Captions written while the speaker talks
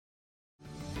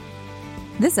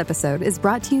This episode is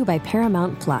brought to you by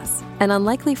Paramount Plus. An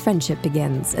unlikely friendship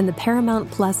begins in the Paramount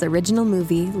Plus original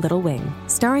movie Little Wing,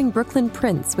 starring Brooklyn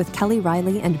Prince with Kelly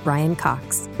Riley and Brian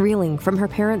Cox. Reeling from her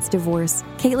parents' divorce,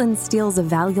 Caitlin steals a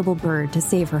valuable bird to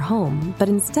save her home, but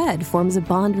instead forms a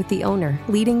bond with the owner,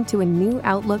 leading to a new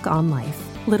outlook on life.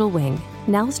 Little Wing,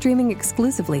 now streaming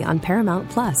exclusively on Paramount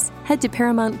Plus. Head to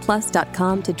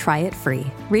ParamountPlus.com to try it free.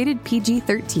 Rated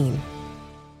PG-13.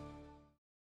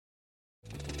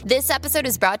 This episode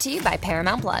is brought to you by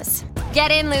Paramount Plus.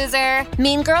 Get in, loser!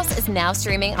 Mean Girls is now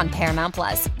streaming on Paramount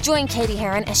Plus. Join Katie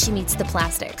Heron as she meets the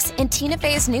plastics in Tina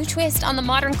Fey's new twist on the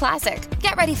modern classic.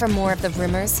 Get ready for more of the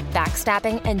rumors,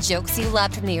 backstabbing, and jokes you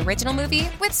loved from the original movie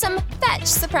with some fetch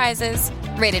surprises.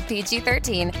 Rated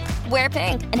PG-13. Wear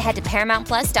pink and head to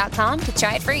ParamountPlus.com to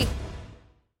try it free.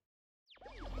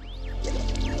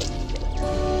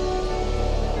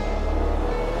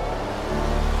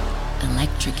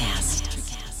 Electricast.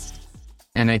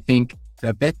 And I think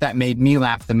the bit that made me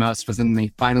laugh the most was when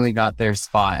they finally got their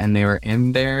spot and they were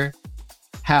in their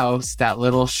house, that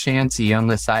little shanty on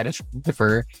the side of the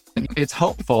river. And it's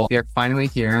hopeful. They're finally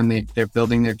here and they're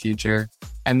building their future.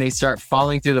 And they start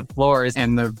falling through the floors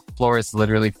and the floor is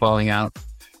literally falling out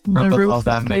from below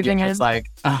them. It's like,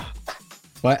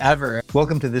 whatever.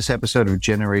 Welcome to this episode of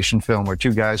Generation Film, where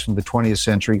two guys from the 20th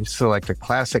century select a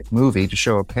classic movie to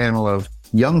show a panel of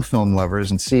young film lovers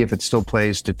and see if it still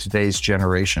plays to today's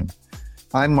generation.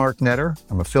 I'm Mark Netter.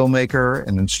 I'm a filmmaker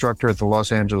and instructor at the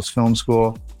Los Angeles Film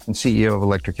School and CEO of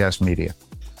Electricast Media.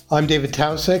 I'm David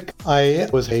Taussig. I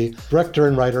was a director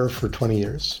and writer for 20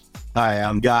 years. Hi,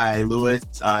 I'm Guy Lewis.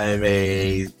 I'm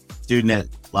a student at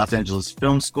Los Angeles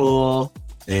Film School,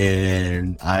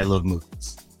 and I love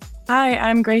movies. Hi,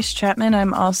 I'm Grace Chapman.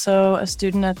 I'm also a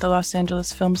student at the Los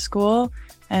Angeles Film School,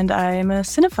 and I'm a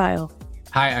cinephile.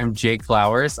 Hi, I'm Jake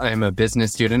Flowers. I am a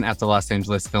business student at the Los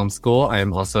Angeles Film School. I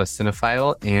am also a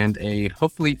cinephile and a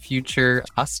hopefully future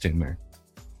costumer.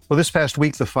 Well, this past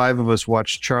week, the five of us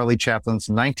watched Charlie Chaplin's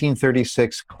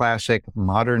 1936 classic,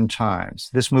 Modern Times.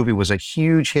 This movie was a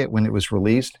huge hit when it was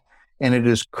released, and it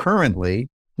is currently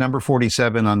number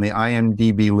 47 on the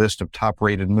IMDb list of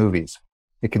top-rated movies.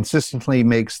 It consistently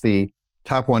makes the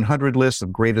top 100 list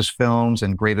of greatest films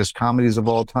and greatest comedies of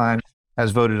all time,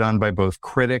 as voted on by both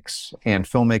critics and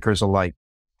filmmakers alike.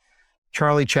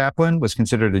 Charlie Chaplin was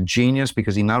considered a genius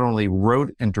because he not only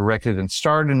wrote and directed and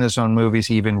starred in his own movies,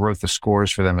 he even wrote the scores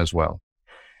for them as well.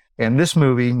 And this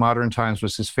movie, Modern Times,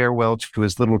 was his farewell to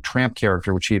his little tramp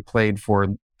character, which he had played for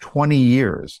 20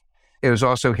 years. It was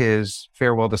also his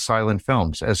farewell to silent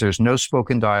films, as there's no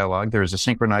spoken dialogue. There is a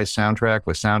synchronized soundtrack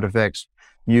with sound effects,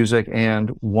 music, and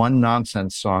one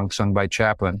nonsense song sung by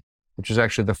Chaplin, which is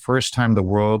actually the first time the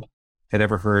world had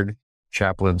ever heard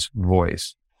Chaplin's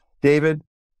voice. David,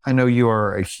 I know you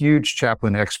are a huge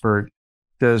Chaplin expert.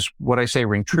 Does what I say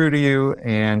ring true to you?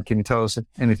 And can you tell us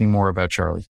anything more about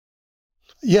Charlie?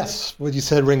 Yes, what you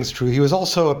said rings true. He was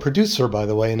also a producer, by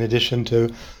the way, in addition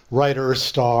to writer,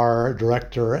 star,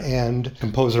 director, and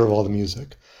composer of all the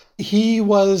music. He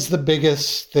was the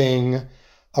biggest thing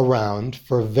around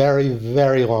for a very,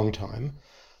 very long time.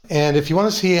 And if you want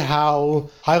to see how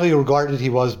highly regarded he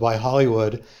was by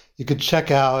Hollywood, you could check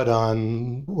out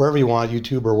on wherever you want,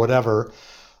 YouTube or whatever,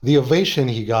 the ovation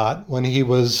he got when he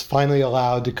was finally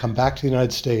allowed to come back to the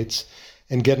United States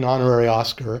and get an honorary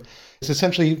Oscar. It's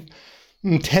essentially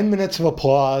 10 minutes of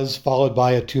applause followed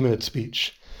by a 2-minute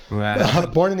speech. Wow.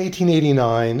 Born in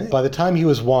 1889, by the time he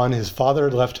was 1, his father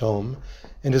had left home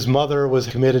and his mother was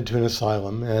committed to an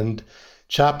asylum. And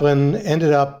Chaplin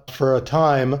ended up, for a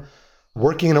time,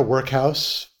 working in a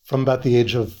workhouse from about the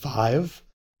age of 5.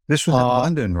 This was in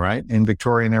London, right? In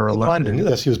Victorian-era London.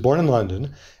 Yes, he was born in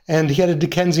London. And he had a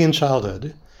Dickensian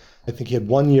childhood. I think he had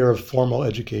 1 year of formal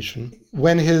education.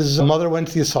 When his mother went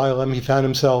to the asylum, he found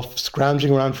himself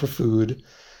scrounging around for food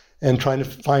and trying to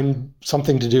find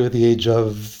something to do at the age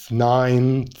of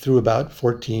 9 through about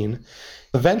 14.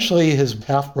 Eventually, his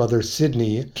half-brother,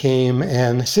 Sidney, came,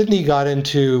 and Sidney got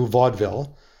into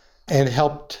vaudeville and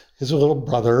helped his little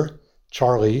brother,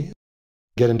 Charlie,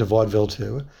 get into vaudeville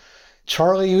too.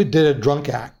 Charlie did a drunk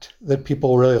act that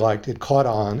people really liked. It caught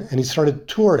on, and he started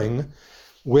touring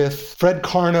with Fred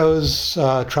Karno's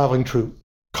traveling troupe.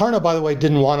 Karno, by the way,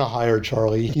 didn't want to hire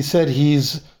Charlie. He said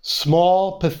he's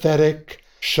small, pathetic,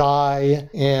 shy,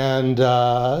 and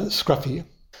scruffy.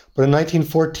 But in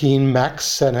 1914, Max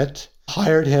Sennett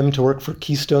hired him to work for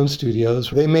Keystone Studios.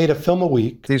 They made a film a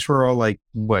week. These were all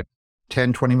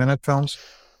 10, 20-minute films?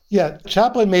 Yeah,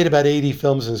 Chaplin made about 80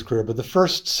 films in his career, but the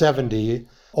first 70,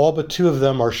 all but 2 of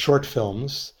them are short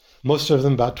films, most of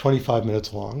them about 25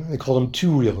 minutes long. They call them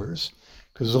two-reelers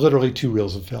because it was literally 2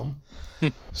 reels of film.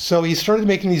 So he started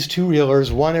making these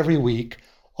 2-reelers, one every week.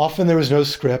 Often there was no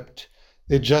script.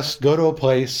 They'd just go to a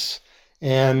place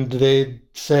and they'd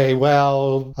say,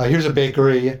 well, here's a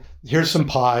bakery. Here's some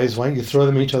pies. Why don't you throw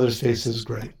them in each other's faces?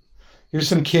 Great. Here's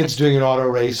some kids doing an auto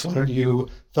race. Why don't you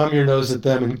thumb your nose at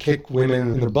them and kick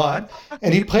women in the butt?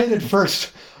 And he played at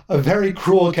first a very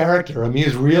cruel character. I mean, he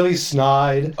was really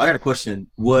snide. I got a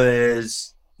question.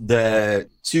 Was the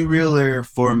 2-reeler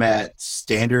format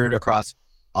standard across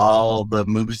all the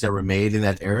movies that were made in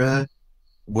that era?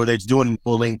 Were they doing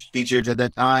full-length features at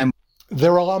that time?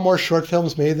 There were a lot more short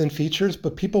films made than features,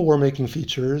 but people were making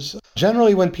features.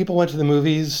 Generally, when people went to the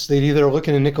movies, they'd either look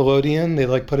in a Nickelodeon, they'd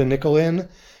like put a nickel in,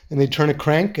 and they'd turn a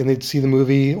crank and they'd see the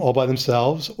movie all by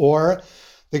themselves, or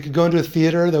they could go into a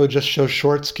theater that would just show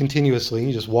shorts continuously.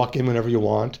 You just walk in whenever you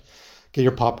want, get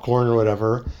your popcorn or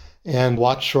whatever, and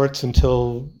watch shorts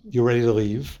until you're ready to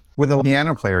leave. With a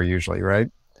piano player usually, right?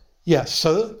 Yes.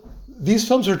 So these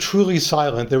films are truly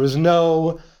silent. There was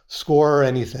no score or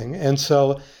anything. And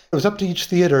so it was up to each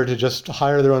theater to just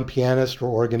hire their own pianist or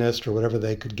organist or whatever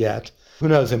they could get. Who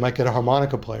knows? They might get a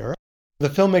harmonica player. The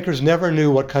filmmakers never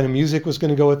knew what kind of music was going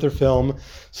to go with their film.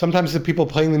 Sometimes the people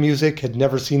playing the music had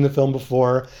never seen the film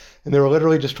before, and they were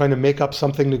literally just trying to make up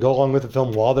something to go along with the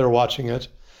film while they were watching it.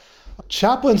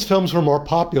 Chaplin's films were more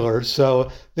popular,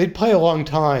 so they'd play a long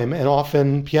time, and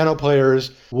often piano players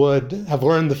would have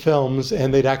learned the films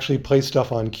and they'd actually play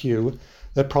stuff on cue.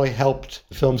 That probably helped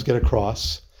films get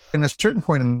across. At a certain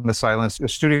point in the silence, the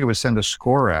studio would send a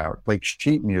score out, like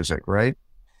sheet music, right?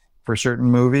 For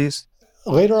certain movies.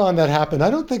 Later on that happened. I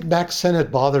don't think Max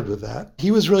Sennett bothered with that.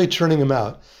 He was really churning them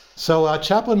out. So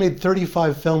Chaplin made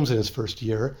 35 films in his first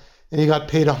year, and he got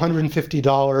paid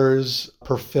 $150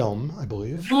 per film, I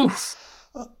believe.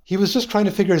 He was just trying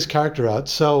to figure his character out.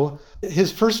 So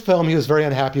his first film he was very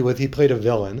unhappy with. He played a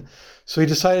villain. So he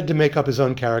decided to make up his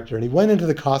own character. And he went into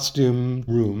the costume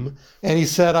room and he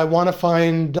said, I want to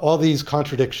find all these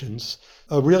contradictions.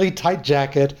 A really tight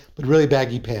jacket, but really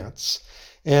baggy pants.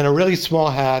 And a really small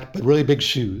hat, but really big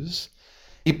shoes.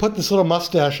 He put this little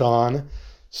mustache on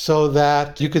so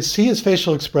that you could see his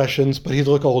facial expressions, but he'd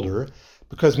look older.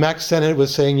 Because Max Sennett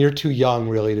was saying, you're too young,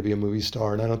 really, to be a movie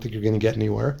star, and I don't think you're going to get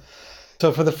anywhere.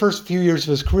 So for the first few years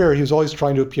of his career, he was always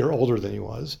trying to appear older than he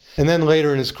was. And then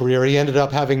later in his career, he ended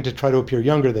up having to try to appear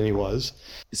younger than he was.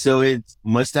 So his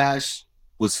mustache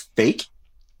was fake?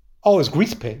 Oh, it was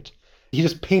grease paint. He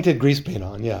just painted grease paint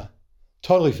on, yeah.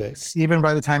 Totally fake. Even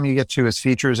by the time you get to his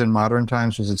features in modern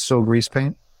times, was it still grease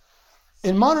paint?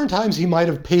 In modern times, he might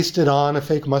have pasted on a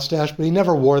fake mustache, but he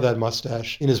never wore that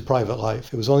mustache in his private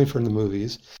life. It was only for the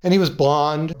movies. And he was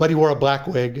blonde, but he wore a black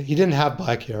wig. He didn't have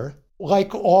black hair.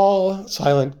 Like all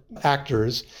silent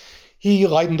actors, he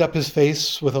lightened up his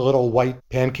face with a little white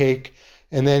pancake,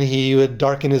 and then he would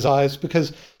darken his eyes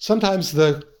because sometimes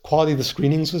the quality of the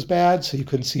screenings was bad, so you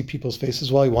couldn't see people's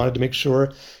faces well. He wanted to make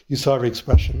sure you saw every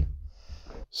expression.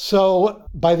 So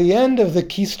by the end of the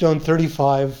Keystone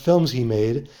 35 films he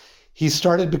made, he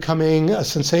started becoming a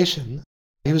sensation.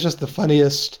 He was just the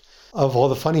funniest of all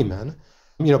the funny men.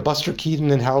 You know, Buster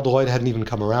Keaton and Harold Lloyd hadn't even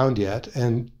come around yet,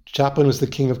 and Chaplin was the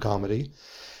king of comedy.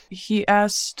 He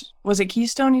asked, was it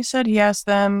Keystone you said? He asked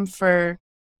them for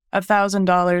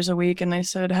 $1,000 a week, and they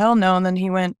said, hell no. And then he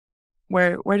went,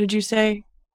 where did you say?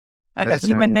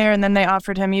 He went there, and then they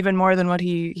offered him even more than what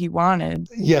he wanted.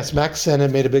 Yes, Max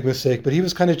Sennett made a big mistake, but he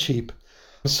was kind of cheap.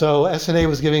 So SNA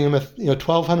was giving him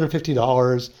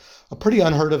 $1,250, a pretty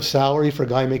unheard of salary for a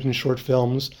guy making short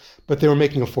films, but they were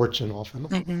making a fortune off him.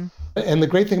 Mm-hmm. And the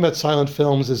great thing about silent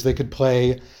films is they could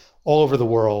play all over the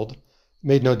world.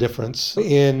 Made no difference.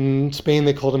 In Spain,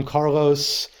 they called him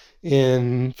Carlos.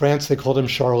 In France, they called him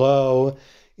Charlot.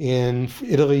 In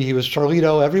Italy, he was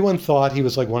Charlito. Everyone thought he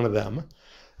was like one of them.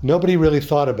 Nobody really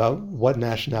thought about what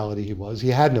nationality he was. He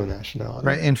had no nationality.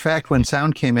 Right. In fact, when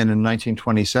sound came in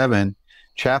 1927,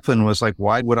 Chaplin was like,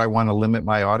 why would I want to limit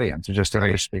my audience to just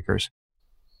English speakers?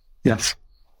 Yes.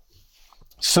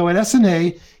 So at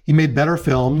SNA, he made better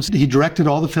films. He directed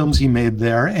all the films he made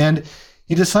there. And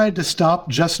he decided to stop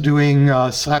just doing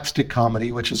slapstick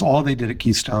comedy, which is all they did at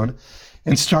Keystone,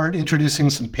 and start introducing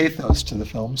some pathos to the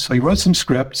film. So he wrote some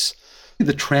scripts.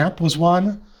 The Tramp was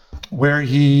one where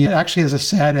he actually has a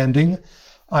sad ending.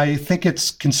 I think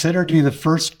it's considered to be the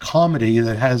first comedy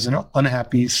that has an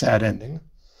unhappy, sad ending.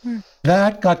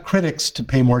 That got critics to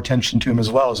pay more attention to him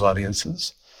as well as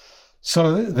audiences.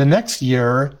 So the next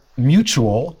year,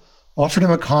 Mutual offered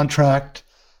him a contract.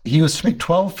 He was to make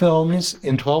 12 films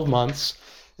in 12 months,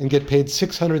 and get paid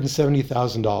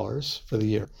 $670,000 for the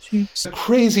year. It's a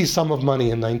crazy sum of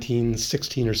money in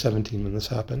 1916 or 17 when this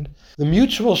happened. The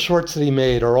Mutual shorts that he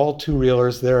made are all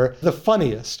two-reelers. They're the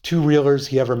funniest two-reelers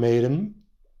he ever made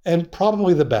and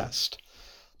probably the best.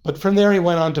 But from there, he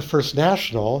went on to First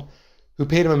National, who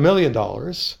paid him $1 million.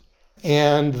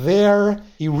 And there,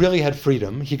 he really had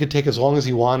freedom. He could take as long as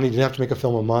he wanted. He didn't have to make a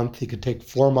film a month. He could take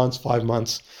 4 months, 5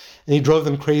 months. And he drove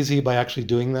them crazy by actually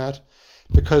doing that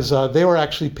because they were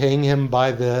actually paying him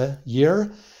by the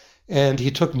year. And he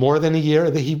took more than a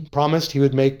year. He promised he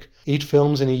would make 8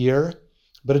 films in a year,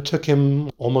 but it took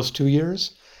him almost 2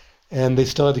 years. And they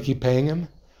still had to keep paying him.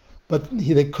 But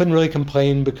they couldn't really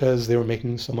complain because they were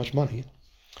making so much money.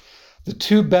 The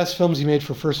 2 best films he made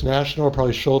for First National are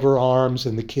probably Shoulder Arms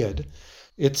and The Kid.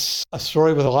 It's a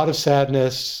story with a lot of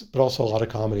sadness, but also a lot of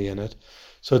comedy in it.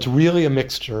 So it's really a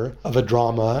mixture of a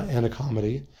drama and a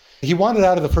comedy. He wanted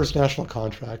out of the First National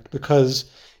contract because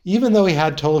even though he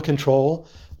had total control,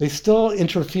 they still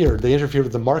interfered. They interfered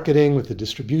with the marketing, with the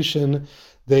distribution.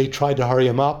 They tried to hurry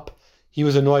him up. He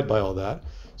was annoyed by all that.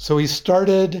 So he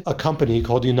started a company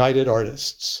called United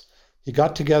Artists. He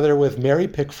got together with Mary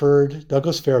Pickford,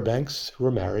 Douglas Fairbanks, who were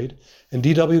married, and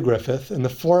D.W. Griffith, and the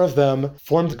 4 of them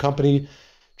formed the company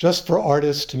just for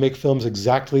artists to make films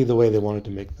exactly the way they wanted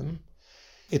to make them.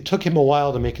 It took him a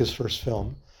while to make his first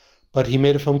film, but he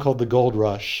made a film called The Gold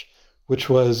Rush, which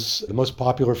was the most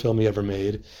popular film he ever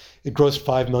made. It grossed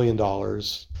 $5 million,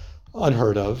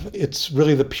 unheard of. It's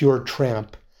really the pure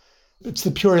tramp. It's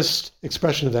the purest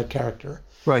expression of that character.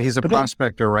 Right, he's a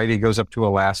prospector, right? He goes up to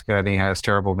Alaska and he has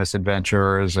terrible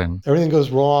misadventures and everything goes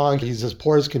wrong. He's as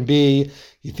poor as can be.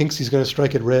 He thinks he's going to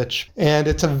strike it rich. And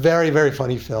it's a very, very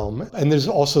funny film. And there's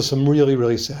also some really,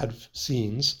 really sad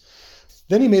scenes.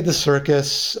 Then he made The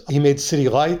Circus. He made City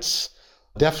Lights,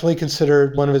 definitely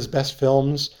considered one of his best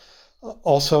films.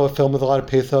 Also a film with a lot of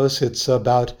pathos. It's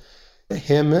about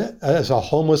him as a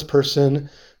homeless person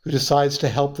who decides to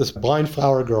help this blind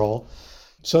flower girl.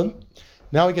 So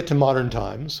now we get to Modern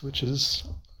Times, which is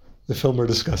the film we're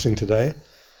discussing today.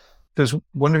 Does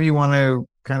one of you want to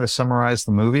kind of summarize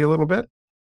the movie a little bit?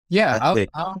 Yeah.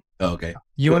 Okay.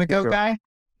 You want to go, Guy?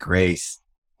 Grace.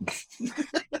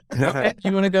 Okay,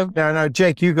 you want to go? No,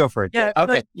 Jake, you go for it. Yeah.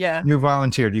 Okay. Yeah. You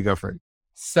volunteered. You go for it.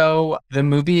 So the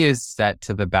movie is set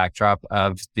to the backdrop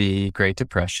of the Great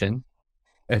Depression,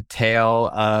 a tale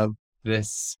of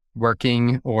this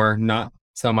working or not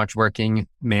so much working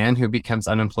man who becomes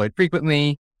unemployed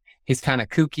frequently. He's kind of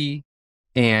kooky,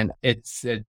 and it's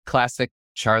a classic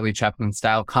Charlie Chaplin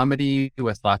style comedy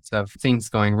with lots of things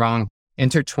going wrong.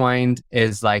 Intertwined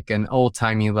is like an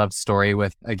old-timey love story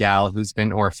with a gal who's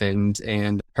been orphaned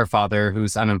and her father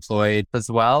who's unemployed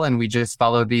as well. And we just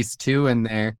follow these two and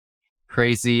their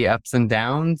crazy ups and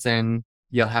downs, and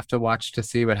you'll have to watch to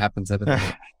see what happens at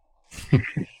the end.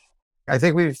 I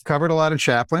think we've covered a lot of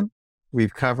Chaplin.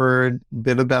 We've covered a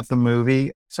bit about the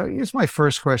movie. So here's my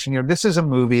first question. This is a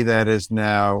movie that is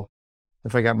now,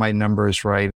 if I got my numbers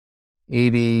right,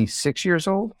 86 years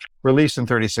old. Released in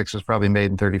 36, was probably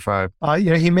made in 35.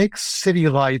 He makes City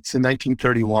Lights in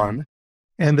 1931,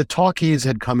 and The Talkies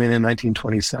had come in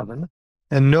 1927,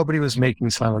 and nobody was making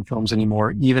silent films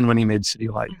anymore, even when he made City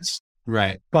Lights.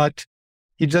 Right. But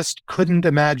he just couldn't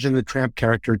imagine the tramp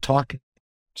character talking.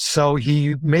 So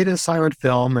he made a silent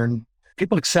film, and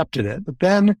people accepted it. But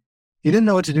then he didn't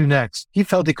know what to do next. He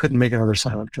felt he couldn't make another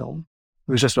silent film.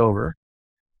 It was just over.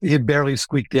 He had barely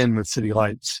squeaked in with City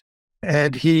Lights.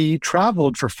 And he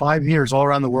traveled for 5 years all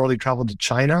around the world. He traveled to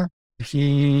China.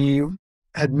 He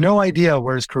had no idea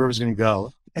where his career was going to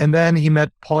go. And then he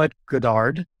met Paulette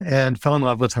Goddard and fell in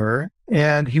love with her.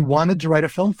 And he wanted to write a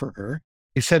film for her.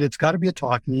 He said, it's got to be a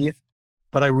talkie,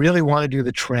 but I really want to do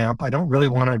the tramp. I don't really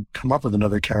want to come up with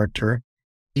another character.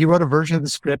 He wrote a version of the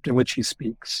script in which he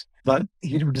speaks, but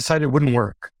he decided it wouldn't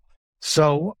work.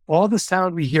 So all the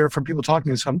sound we hear from people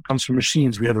talking comes from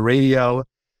machines. We hear the radio.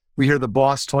 We hear the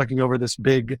boss talking over this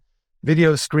big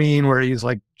video screen where he's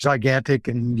like gigantic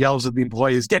and yells at the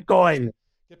employees, get going.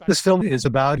 This film is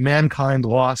about mankind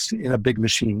lost in a big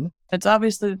machine. It's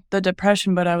obviously the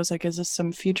depression, but I was like, is this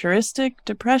some futuristic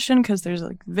depression? Because there's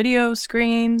like video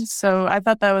screens. So I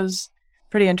thought that was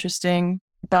pretty interesting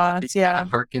thoughts. Yeah.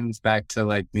 It harkens back to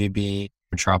like maybe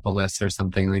Metropolis or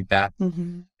something like that.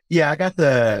 Mm-hmm. Yeah, I got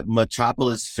the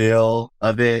Metropolis feel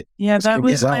of it. Yeah, that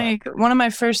was like one of my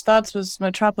first thoughts was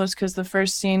Metropolis, because the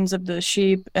first scenes of the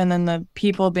sheep and then the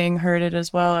people being herded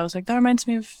as well. I was like, that reminds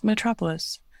me of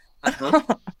Metropolis.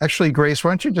 Actually, Grace,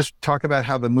 why don't you just talk about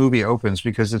how the movie opens,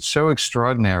 because it's so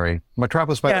extraordinary.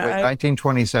 Metropolis, by the way,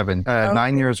 1927,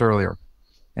 9 years earlier.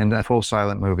 and a full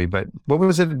silent movie. But what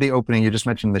was it at the opening? You just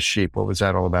mentioned the sheep. What was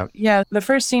that all about? Yeah, the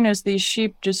first scene is these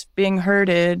sheep just being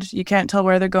herded. You can't tell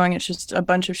where they're going. It's just a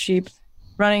bunch of sheep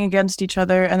running against each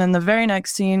other. And then the very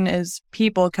next scene is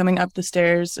people coming up the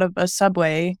stairs of a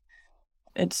subway.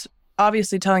 It's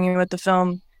obviously telling you what the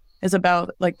film is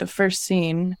about, like the first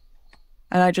scene.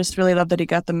 And I just really love that he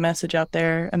got the message out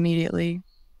there immediately.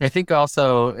 I think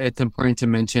also it's important to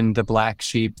mention the black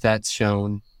sheep that's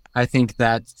shown. I think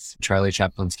that's Charlie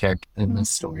Chaplin's character in this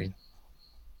story.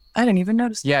 I didn't even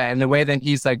notice. Yeah, and the way that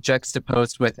he's like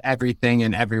juxtaposed with everything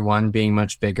and everyone being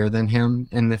much bigger than him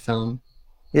in the film.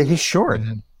 Yeah, he's short.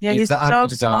 Yeah, he's so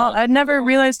small. I'd never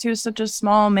realized he was such a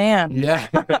small man. Yeah.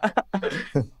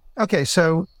 Okay,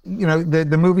 so,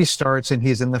 the movie starts and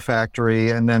he's in the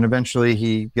factory, and then eventually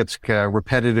he gets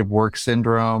repetitive work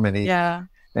syndrome, and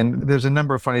and there's a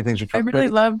number of funny things. I really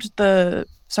loved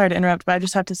sorry to interrupt, but I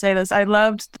just have to say this. I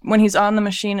loved when he's on the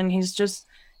machine and he's just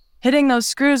hitting those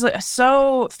screws like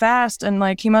so fast, and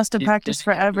like he must have practiced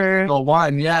forever.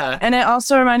 One, yeah. And it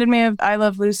also reminded me of I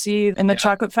Love Lucy in the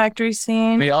chocolate factory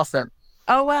scene. We also.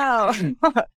 Oh, wow.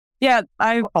 Yeah,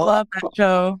 I love that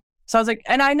show. So I was like,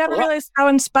 and I never realized how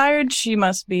inspired she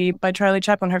must be by Charlie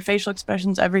Chaplin, her facial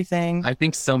expressions, everything. I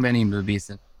think so many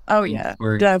movies were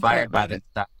inspired by this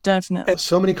stuff. Definitely.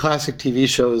 So many classic TV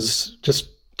shows just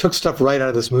took stuff right out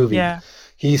of this movie. Yeah.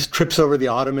 He trips over the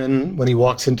ottoman when he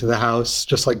walks into the house,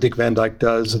 just like Dick Van Dyke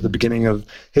does at the beginning of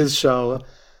his show.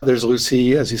 There's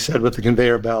Lucy, as you said, with the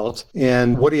conveyor belt.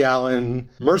 And Woody Allen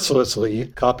mercilessly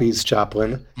copies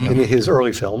Chaplin in his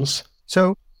early films.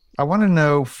 So I want to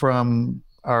know from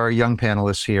our young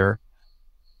panelists here,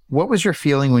 what was your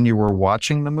feeling when you were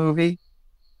watching the movie?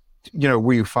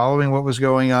 Were you following what was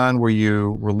going on? Were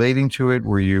you relating to it?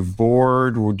 Were you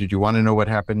bored? Or did you want to know what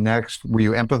happened next? Were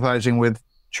you empathizing with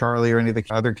Charlie or any of the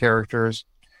other characters?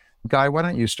 Guy, why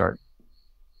don't you start?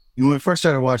 When we first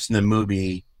started watching the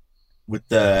movie, with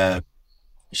the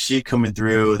sheep coming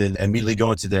through, then immediately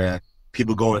going to the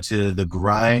people going to the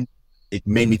grind, it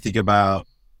made me think about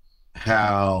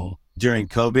how during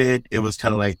COVID, it was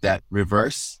kind of like that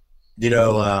reverse.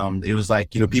 It was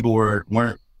like, people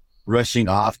weren't rushing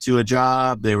off to a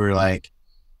job. They were like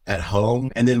at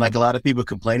home. And then like a lot of people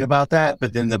complain about that,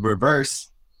 but then the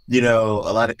reverse, a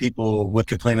lot of people would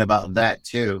complain about that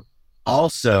too.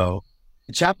 Also,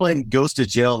 Chaplin goes to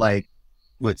jail like,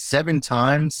 7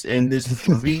 times in this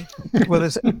movie? Well,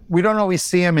 we don't always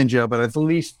see him in jail, but at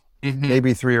least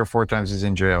maybe 3 or 4 times he's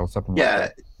in jail. Something like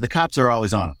that. The cops are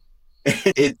always on him.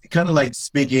 It's kind of like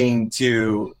speaking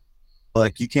to,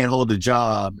 like, you can't hold a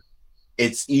job.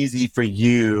 It's easy for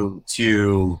you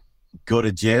to go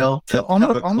to jail.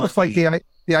 Almost like the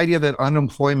idea that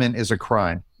unemployment is a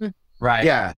crime. Right.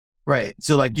 Yeah. Right.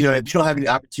 So like, if you don't have any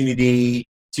opportunity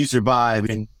to survive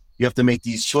and you have to make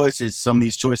these choices, some of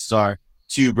these choices are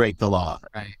to break the law.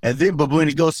 Right. And then, but when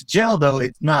he goes to jail though,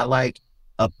 it's not like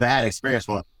a bad experience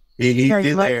for him. He's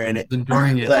in there and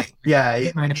enjoying it. Like,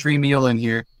 a free meal in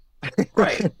here.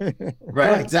 Right.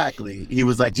 Exactly. He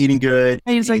was like eating good.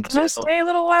 And he's like, can I stay a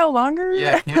little while longer?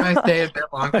 Yeah. Can I stay a bit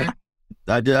longer?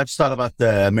 I just thought about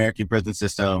the American prison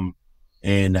system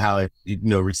and how it,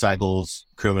 recycles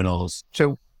criminals.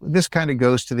 So this kind of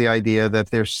goes to the idea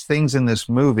that there's things in this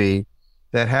movie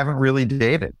that haven't really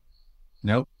dated.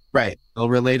 Nope. Right. Still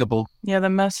relatable. Yeah, the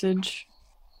message,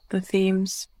 the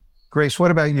themes. Grace, what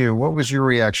about you? What was your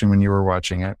reaction when you were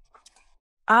watching it?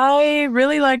 I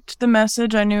really liked the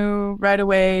message. I knew right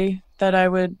away that I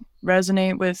would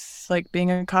resonate with like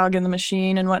being a cog in the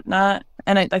machine and whatnot.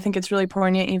 And I think it's really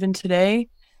poignant even today.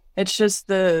 It's just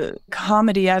the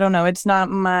comedy. I don't know. It's not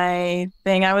my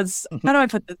thing. How do I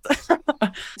put this?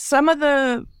 Some of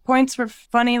the points were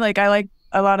funny. Like I like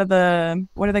a lot of the,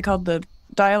 what are they called? The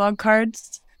dialogue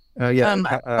cards.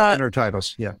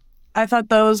 Intertitles. Yeah. I thought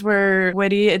those were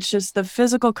witty. It's just the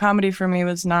physical comedy for me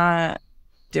was not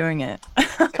doing it.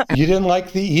 You didn't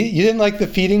like the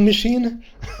feeding machine?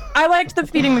 I liked the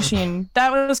feeding machine.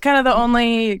 That was kind of the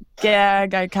only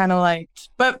gag I kind of liked.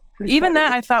 But even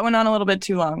that I thought went on a little bit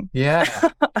too long. Yeah.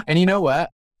 And you know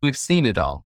what? We've seen it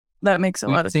all. That makes a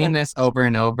lot of sense. We've seen this over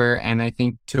and over. And I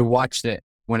think to watch it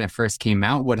when it first came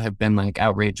out would have been like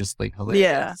outrageously hilarious.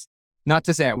 Yeah. Not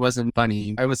to say it wasn't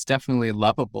funny. I was definitely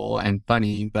lovable and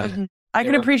funny, but I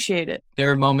could appreciate it. There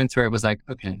were moments where it was like,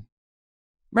 okay,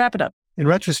 wrap it up. In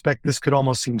retrospect, this could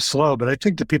almost seem slow, but I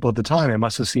think to people at the time, it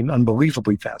must have seemed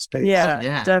unbelievably fast-paced.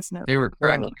 Yeah, definitely. They were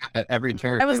cracking at every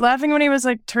turn. I was laughing when he was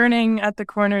like turning at the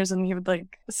corners and he would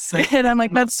like skid. I'm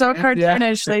like, that's so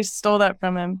cartoonish. They stole that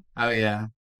from him. Oh, yeah.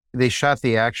 They shot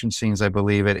the action scenes, I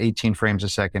believe, at 18 frames a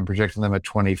second, projecting them at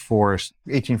 24,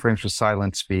 18 frames with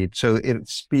silent speed. So it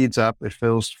speeds up. It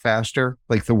feels faster.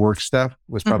 Like the work stuff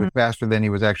was probably faster than he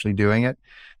was actually doing it.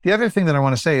 The other thing that I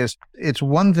want to say is it's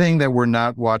one thing that we're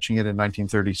not watching it in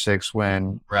 1936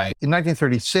 when, Right. In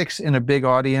 1936, in a big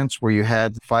audience where you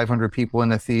had 500 people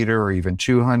in a theater or even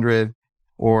 200,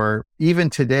 or even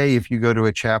today, if you go to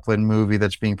a Chaplin movie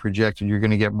that's being projected, you're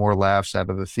going to get more laughs out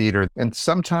of the theater. And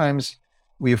sometimes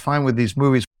we find with these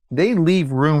movies, they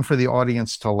leave room for the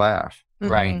audience to laugh.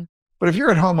 Right. But if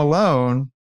you're at home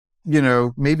alone,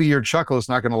 maybe your chuckle is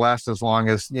not going to last as long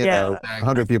as,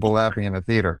 100 people laughing in a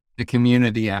theater. The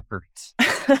community efforts.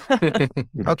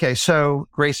 Okay. So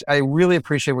Grace, I really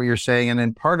appreciate what you're saying. And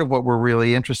then part of what we're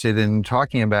really interested in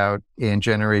talking about in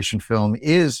Generation Film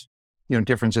is,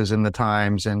 differences in the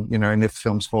times and, and if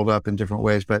films fold up in different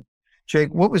ways. But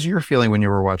Jake, what was your feeling when you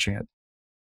were watching it?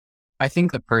 I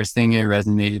think the first thing it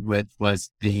resonated with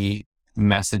was the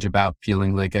message about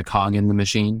feeling like a cog in the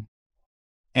machine.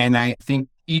 And I think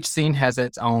each scene has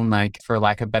its own, like, for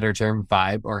lack of a better term,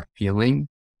 vibe or feeling.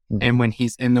 Mm-hmm. And when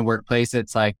he's in the workplace,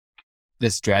 it's like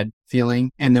this dread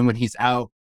feeling. And then when he's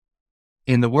out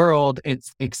in the world,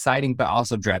 it's exciting, but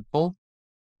also dreadful.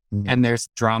 Mm-hmm. And there's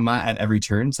drama at every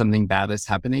turn. Something bad is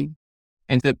happening.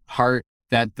 And the part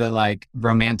that the like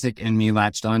romantic in me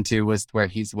latched onto was where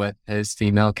he's with his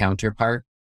female counterpart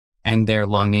and they're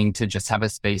longing to just have a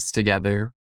space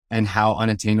together and how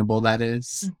unattainable that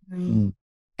is. Mm-hmm.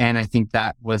 And I think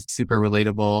that was super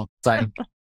relatable. It's like,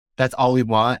 that's all we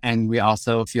want. And we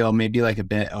also feel maybe like a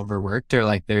bit overworked or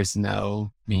like there's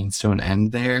no means to an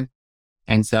end there.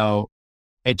 And so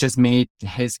it just made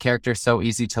his character so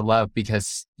easy to love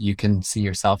because you can see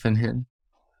yourself in him.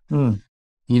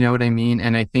 You know what I mean?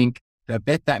 And I think the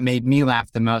bit that made me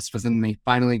laugh the most was when they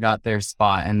finally got their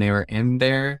spot and they were in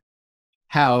their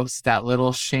house, that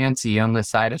little shanty on the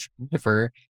side of the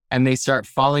river, and they start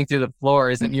falling through the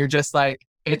floors. And you're just like,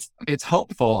 it's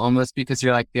hopeful almost because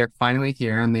you're like, they're finally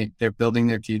here and they're building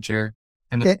their future.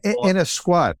 And in a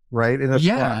squat, right? In a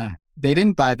squat. They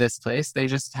didn't buy this place. They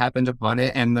just happened upon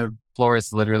it. And the floor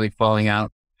is literally falling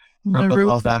out from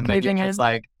below them. It's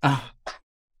like,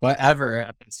 whatever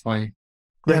at this point.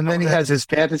 And then he has his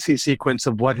fantasy sequence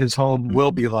of what his home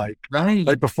will be like. Right.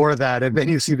 Like before that. And then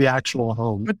you see the actual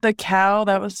home. With the cow,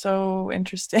 that was so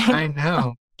interesting. I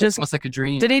know. Just almost like a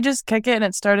dream. Did he just kick it and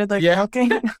it started like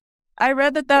walking? I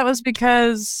read that was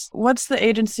because what's the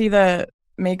agency that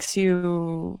makes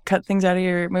you cut things out of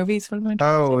your movies? It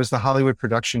was the Hollywood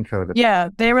Production Code. Yeah.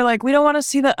 They were like, we don't want to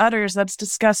see the udders. That's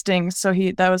disgusting. So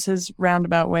that was his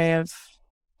roundabout way of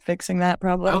fixing that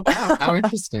problem. Oh, wow. How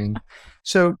interesting.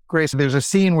 So, Grace, there's a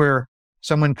scene where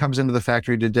someone comes into the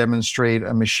factory to demonstrate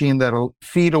a machine that'll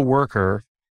feed a worker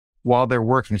while they're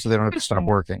working so they don't have to stop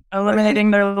working.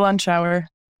 Eliminating their lunch hour.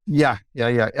 Yeah.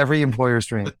 Every employer's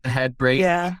dream. The head break.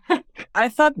 Yeah. I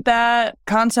thought that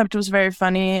concept was very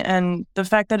funny. And the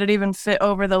fact that it even fit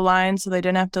over the line so they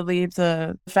didn't have to leave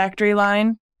the factory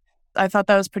line. I thought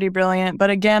that was pretty brilliant.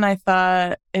 But again, I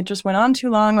thought it just went on too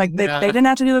long. Like they didn't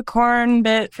have to do the corn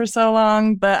bit for so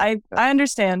long. But I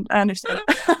understand. I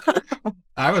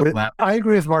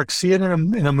agree with Mark. See it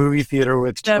in a movie theater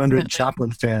with 200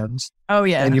 Chaplin fans. Oh,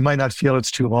 yeah. And you might not feel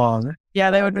it's too long.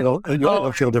 Yeah, they would.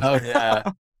 You'll feel different. Oh,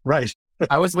 yeah. Right.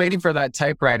 I was waiting for that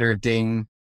typewriter ding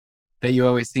that you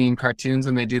always see in cartoons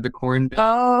when they do the corn bit.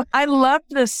 Oh, I loved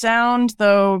the sound,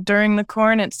 though, during the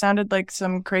corn. It sounded like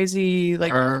some crazy,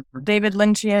 like David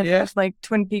Lynchian, like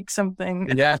Twin Peaks something.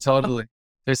 Yeah, totally.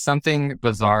 There's something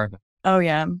bizarre. Oh,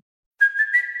 yeah.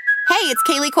 Hey, it's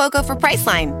Kaylee Cuoco for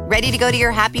Priceline. Ready to go to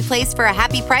your happy place for a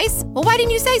happy price? Well, why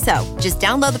didn't you say so? Just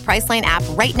download the Priceline app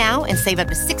right now and save up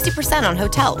to 60% on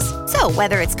hotels. So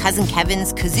whether it's Cousin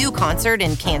Kevin's Kazoo Concert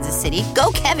in Kansas City,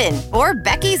 go Kevin, or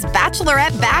Becky's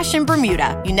Bachelorette Bash in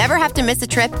Bermuda, you never have to miss a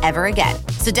trip ever again.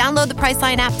 So download the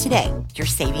Priceline app today. Your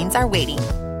savings are waiting.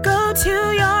 Go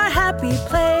to your happy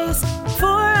place for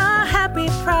a happy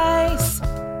price.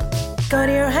 Go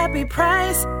to your happy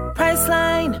price,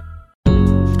 Priceline.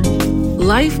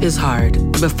 Life is hard,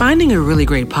 but finding a really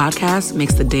great podcast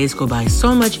makes the days go by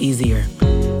so much easier.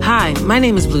 Hi, my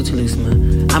name is Blue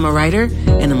Telusma. I'm a writer,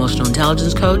 an emotional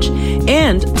intelligence coach,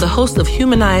 and the host of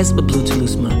Humanize with Blue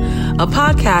Telusma, a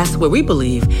podcast where we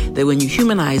believe that when you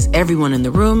humanize everyone in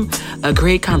the room, a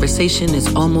great conversation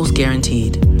is almost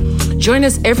guaranteed. Join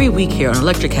us every week here on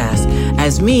Electricast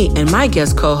as me and my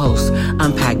guest co-hosts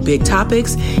unpack big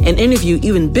topics and interview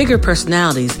even bigger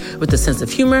personalities with a sense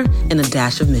of humor and a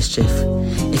dash of mischief.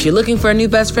 If you're looking for a new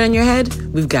best friend in your head,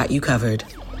 we've got you covered.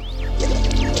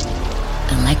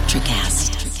 Electricast.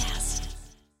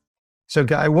 So,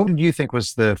 Guy, what do you think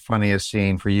was the funniest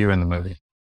scene for you in the movie?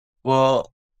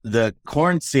 Well, the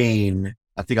corn scene,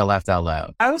 I think I laughed out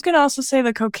loud. I was going to also say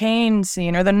the cocaine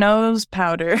scene or the nose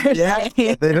powder. Yeah.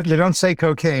 They don't say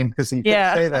cocaine because you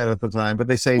can't say that at the time, but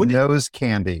they say nose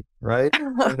candy, right?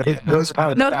 Nose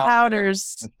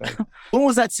powders. What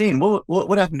was that scene?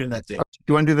 What happened in that scene? Do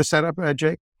you want to do the setup,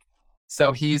 Jake?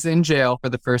 So he's in jail for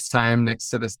the first time next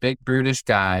to this big brutish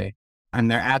guy,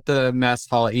 and they're at the mess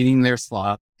hall eating their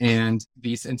slop, and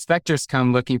these inspectors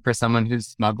come looking for someone who's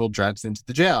smuggled drugs into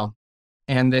the jail.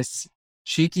 And this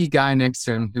cheeky guy next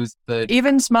to him, who's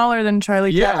even smaller than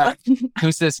Charlie Chaplin,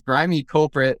 who's this grimy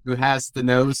culprit who has the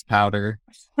nose powder,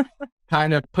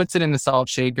 kind of puts it in the salt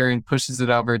shaker and pushes it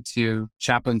over to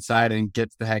Chaplin's side and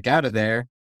gets the heck out of there.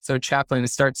 So Chaplin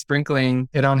starts sprinkling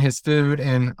it on his food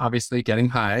and obviously getting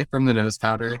high from the nose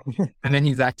powder. And then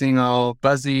he's acting all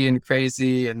buzzy and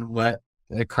crazy and what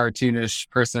a cartoonish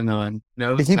person on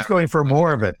nose He keeps powder. going for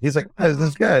more of it. He's like, oh, this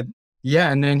is good. Yeah,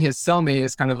 and then his cellmate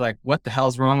is kind of like, what the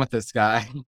hell's wrong with this guy?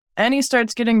 And he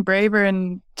starts getting braver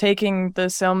and taking the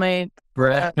cellmate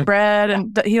bread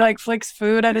and he like flicks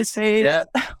food at his face. Yeah.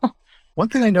 One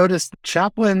thing I noticed,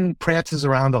 Chaplin prances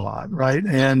around a lot, right?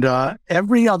 And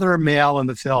every other male in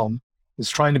the film is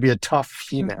trying to be a tough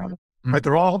female, right?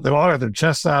 They're all have their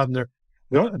chests out and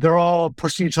they're all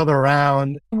pushing each other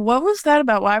around. What was that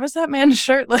about? Why was that man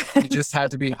shirtless? He just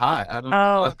had to be hot. I don't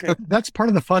know. Oh, okay. That's part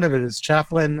of the fun of it is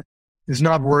Chaplin is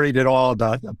not worried at all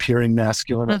about appearing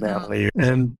masculine or manly.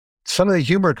 And some of the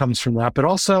humor comes from that, but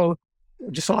also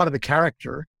just a lot of the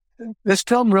character. This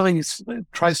film really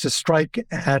tries to strike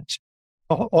at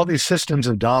all these systems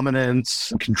of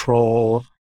dominance and control.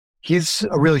 He's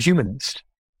a real humanist.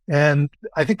 And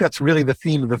I think that's really the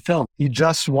theme of the film. He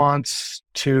just wants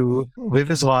to live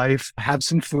his life, have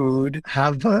some food,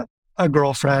 have a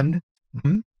girlfriend.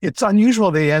 It's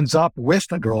unusual that he ends up with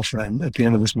a girlfriend at the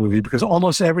end of this movie because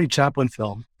almost every Chaplin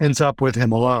film ends up with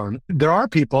him alone. There are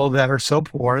people that are so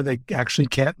poor they actually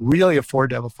can't really afford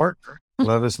to have a partner.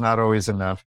 Love is not always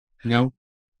enough. No.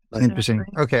 Interesting.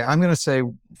 Okay, I'm going to say,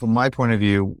 from my point of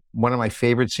view, one of my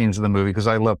favorite scenes of the movie, because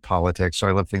I love politics, so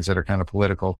I love things that are kind of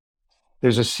political.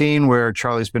 There's a scene where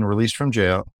Charlie's been released from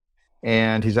jail,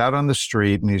 and he's out on the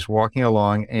street, and he's walking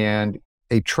along, and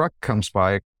a truck comes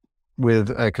by with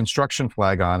a construction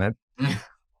flag on it,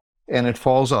 and it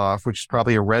falls off, which is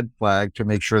probably a red flag to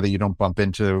make sure that you don't bump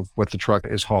into what the truck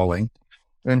is hauling.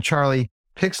 And Charlie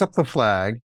picks up the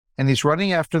flag, and he's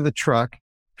running after the truck,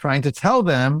 trying to tell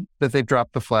them that they've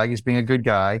dropped the flag. He's being a good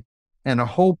guy. And a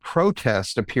whole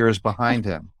protest appears behind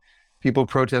him. People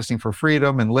protesting for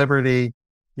freedom and liberty,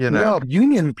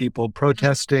 union people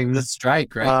protesting the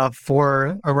strike, right?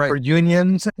 For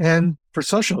unions and for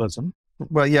socialism.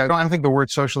 Well, yeah, I don't think the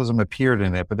word socialism appeared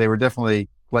in it, but they were definitely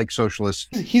like socialists.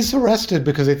 He's arrested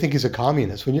because they think he's a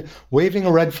communist. When you're waving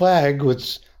a red flag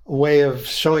was a way of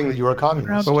showing that you're a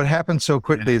communist. But what happens so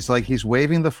quickly is like he's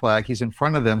waving the flag, he's in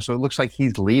front of them, so it looks like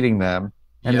he's leading them.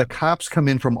 And the cops come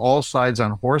in from all sides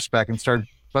on horseback and start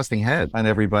busting heads on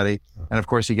everybody. And of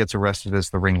course, he gets arrested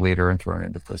as the ringleader and thrown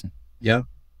into prison. Yeah.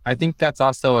 I think that's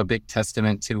also a big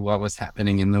testament to what was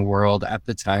happening in the world at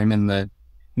the time. In the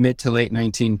mid to late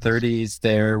 1930s,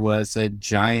 there was a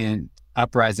giant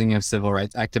uprising of civil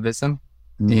rights activism.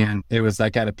 And it was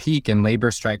like at a peak, and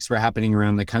labor strikes were happening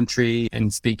around the country.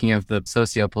 And speaking of the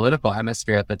socio-political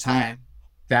atmosphere at the time,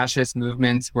 fascist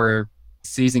movements were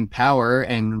seizing power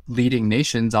and leading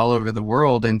nations all over the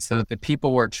world. And so the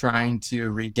people were trying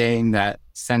to regain that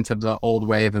sense of the old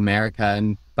way of America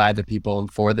and by the people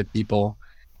and for the people.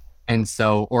 And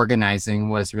so organizing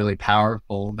was really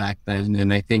powerful back then.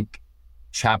 And I think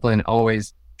Chaplin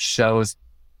always shows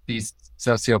these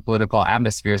socio-political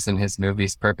atmospheres in his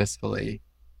movies purposefully.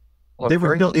 They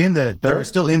were still in the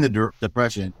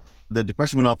Depression. The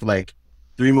Depression went on for like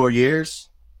 3 more years.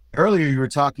 Earlier, you were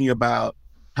talking about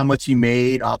how much he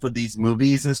made off of these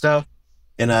movies and stuff.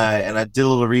 And I did a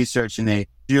little research, and the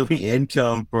yearly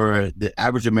income for the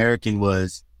average American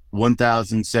was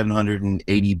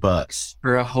 $1,780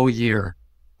 for a whole year.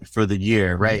 For the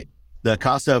year, right? The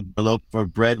cost of a loaf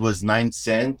of bread was 9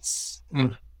 cents.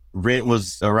 Rent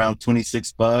was around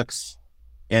 $26,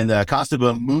 and the cost of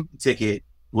a movie ticket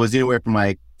was anywhere from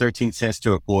like 13 cents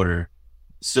to a quarter.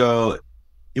 So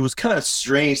it was kind of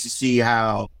strange to see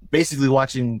how basically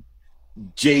watching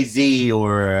Jay-Z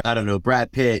or, I don't know,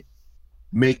 Brad Pitt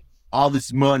make all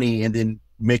this money and then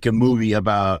make a movie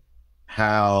about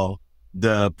how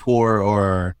the poor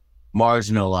or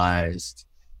marginalized.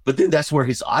 But then that's where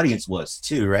his audience was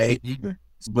too, right?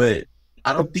 But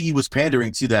I don't think he was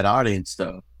pandering to that audience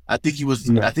though. I think he was,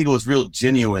 I think it was real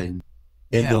genuine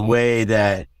in the way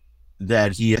that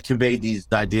that he conveyed these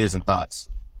ideas and thoughts.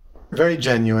 Very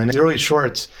genuine. The early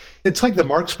shorts, it's like the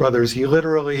Marx Brothers. He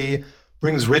literally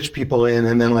brings rich people in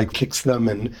and then like kicks them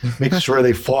and makes sure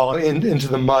they fall into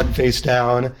the mud face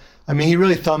down. I mean, he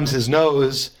really thumbs his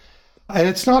nose. And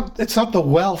it's not the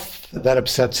wealth that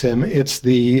upsets him. It's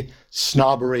the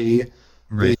snobbery,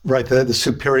 the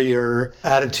superior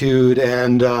attitude,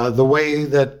 and the way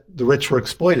that the rich were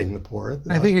exploiting the poor.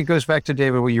 I think it goes back to,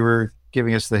 David, what you were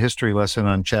giving us the history lesson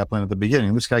on Chaplin at the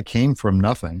beginning. This guy came from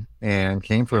nothing and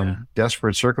came from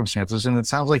desperate circumstances, and it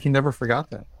sounds like he never forgot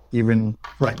that, even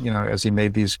as he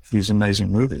made these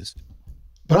amazing movies.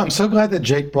 But I'm so glad that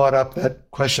Jake brought up that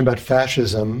question about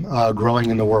fascism growing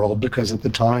in the world, because at the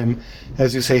time,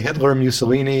 as you say, Hitler,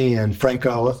 Mussolini, and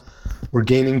Franco were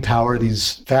gaining power.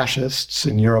 These fascists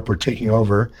in Europe were taking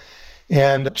over.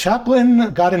 And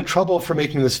Chaplin got in trouble for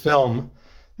making this film.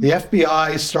 The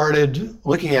FBI started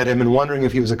looking at him and wondering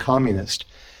if he was a communist.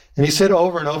 And he said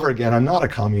over and over again, "I'm not a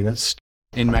communist."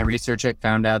 In my research, I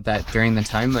found out that during the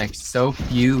time, like, so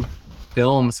few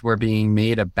films were being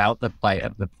made about the plight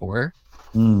of the poor.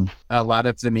 A lot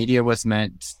of the media was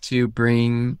meant to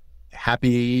bring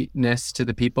happiness to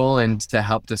the people and to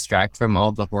help distract from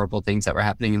all the horrible things that were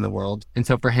happening in the world. And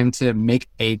so for him to make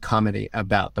a comedy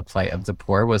about the plight of the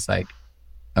poor was like,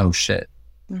 oh shit.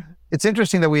 It's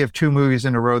interesting that we have two movies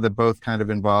in a row that both kind of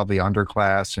involve the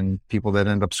underclass and people that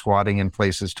end up squatting in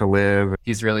places to live.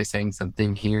 He's really saying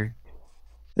something here.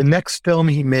 The next film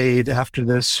he made after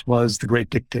this was The Great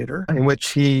Dictator, in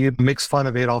which he makes fun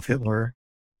of Adolf Hitler.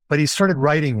 But he started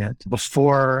writing it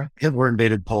before Hitler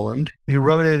invaded Poland. He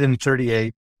wrote it in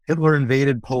 1938. Hitler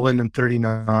invaded Poland in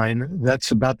 1939.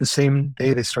 That's about the same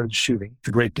day they started shooting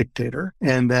The Great Dictator.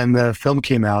 And then the film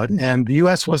came out, and the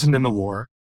U.S. wasn't in the war.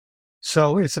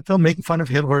 So it's a film making fun of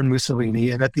Hitler and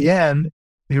Mussolini. And at the end,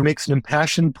 he makes an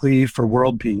impassioned plea for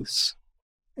world peace.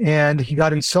 And he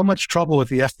got in so much trouble with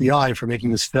the FBI for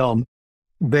making this film.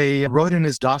 They wrote in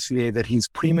his dossier that he's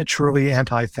prematurely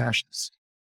anti-fascist.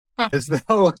 As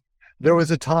though there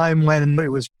was a time when it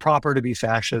was proper to be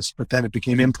fascist, but then it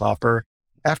became improper.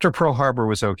 After Pearl Harbor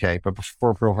was okay, but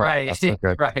before Pearl Harbor, that's not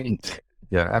good. Right.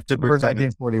 Yeah, after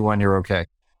 1941, you're okay.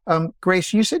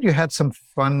 Grace, you said you had some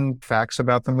fun facts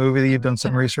about the movie that you've done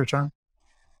some research on?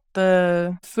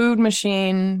 The food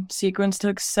machine sequence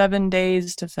took 7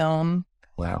 days to film.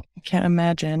 Wow. I can't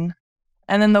imagine.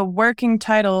 And then the working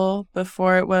title,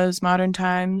 before it was Modern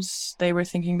Times, they were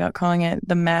thinking about calling it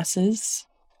The Masses,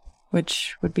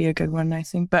 which would be a good one, I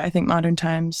think. But I think Modern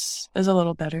Times is a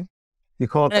little better. You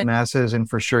call it The Masses, and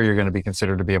for sure you're going to be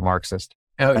considered to be a Marxist.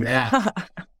 Oh, yeah.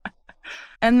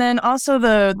 And then also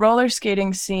the roller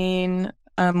skating scene,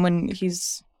 when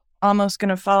he's almost going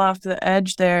to fall off the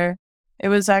edge there, it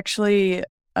was actually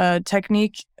a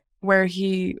technique where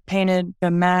he painted a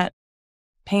matte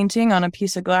painting on a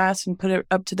piece of glass and put it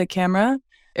up to the camera.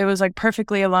 It was like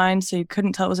perfectly aligned, so you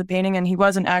couldn't tell it was a painting, and he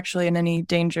wasn't actually in any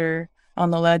danger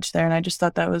on the ledge there. And I just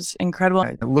thought that was incredible.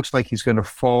 It looks like he's going to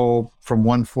fall from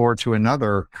one floor to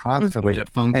another constantly.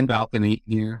 And balcony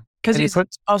here. Because he's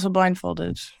also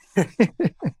blindfolded.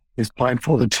 He's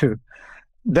blindfolded too.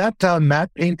 That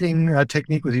matte painting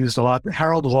technique was used a lot.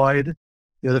 Harold Lloyd,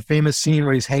 the famous scene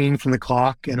where he's hanging from the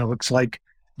clock and it looks like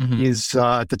he's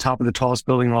at the top of the tallest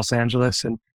building in Los Angeles,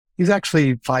 and he's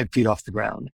actually 5 feet off the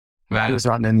ground. Wow. He was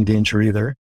not in any danger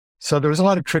either. So there was a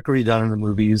lot of trickery done in the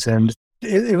movies, and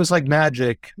it was like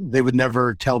magic. They would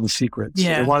never tell the secrets.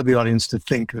 Yeah. They wanted the audience to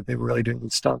think that they were really doing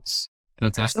these stunts.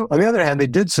 Fantastic. On the other hand, they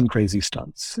did some crazy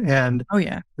stunts, and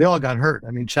they all got hurt. I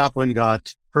mean, Chaplin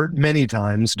got hurt many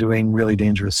times doing really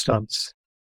dangerous stunts.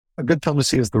 A good film to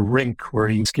see is The Rink, where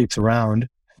he skates around.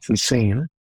 It's insane.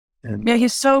 And, yeah,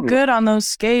 he's so good on those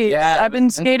skates. Yeah, I've been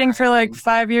skating for like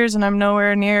 5 years and I'm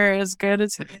nowhere near as good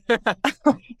as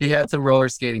he had some roller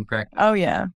skating practice. Oh,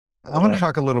 yeah. I want to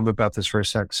talk a little bit about this for a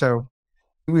sec. So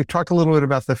we've talked a little bit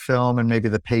about the film and maybe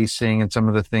the pacing and some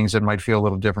of the things that might feel a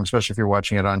little different, especially if you're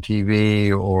watching it on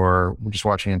TV or just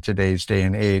watching it in today's day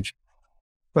and age.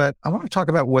 But I want to talk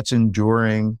about what's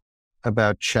enduring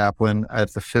about Chaplin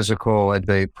at the physical, at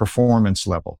the performance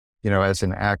level, as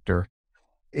an actor,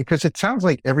 because it sounds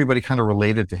like everybody kind of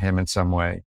related to him in some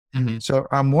way. Mm-hmm. So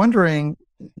I'm wondering,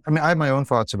 I have my own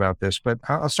thoughts about this, but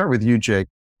I'll start with you, Jake.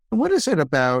 What is it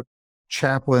about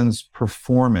Chaplin's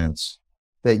performance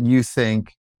that you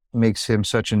think makes him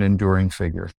such an enduring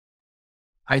figure?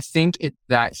 I think it's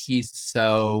that he's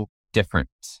so different.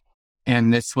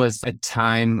 And this was a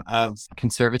time of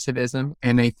conservatism.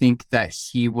 And I think that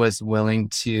he was willing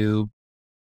to,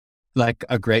 like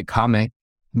a great comic,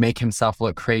 make himself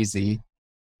look crazy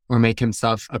or make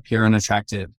himself appear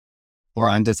unattractive or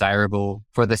undesirable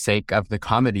for the sake of the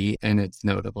comedy. And it's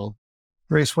notable.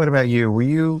 Grace, what about you? Were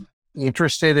you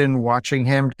interested in watching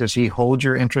him? Does he hold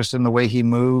your interest in the way he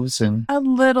moves? And A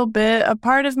little bit. A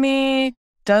part of me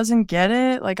doesn't get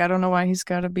it. Like, I don't know why he's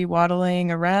got to be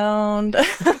waddling around.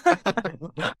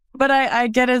 But I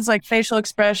get his like facial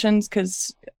expressions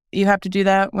because you have to do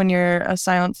that when you're a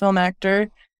silent film actor.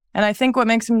 And I think what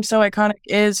makes him so iconic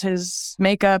is his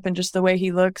makeup and just the way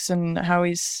he looks and how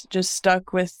he's just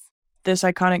stuck with this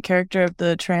iconic character of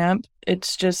the tramp.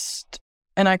 It's just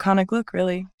an iconic look,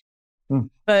 really.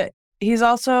 But he's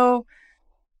also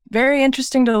very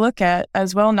interesting to look at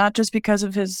as well, not just because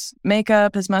of his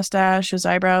makeup, his mustache, his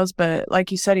eyebrows, but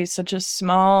like you said, he's such a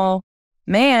small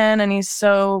man and he's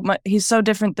so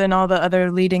different than all the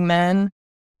other leading men.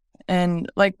 And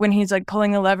like when he's like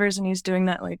pulling the levers and he's doing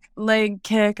that like leg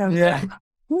kick, I'm like,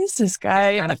 who is this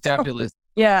guy? Kind of fabulous.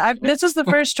 Yeah, this was the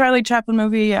first Charlie Chaplin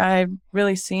movie I've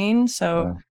really seen,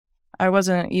 so I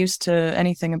wasn't used to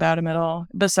anything about him at all,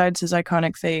 besides his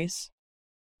iconic face.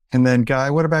 And then, Guy,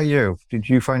 what about you? Did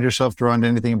you find yourself drawn to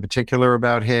anything in particular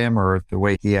about him or the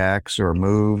way he acts or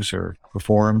moves or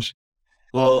performs?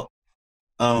 Well,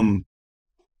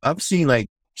 I've seen like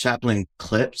Chaplin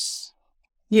clips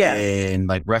and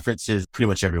like references pretty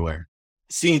much everywhere.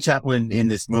 Seeing Chaplin in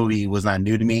this movie was not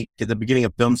new to me. At the beginning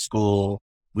of film school,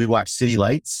 we watched City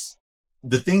Lights.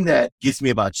 The thing that gets me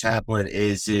about Chaplin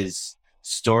is his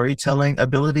storytelling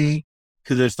ability,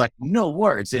 because there's like no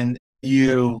words and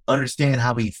you understand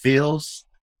how he feels.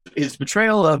 His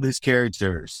portrayal of his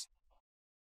characters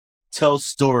tells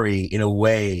story in a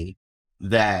way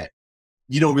that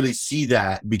you don't really see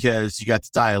that because you got the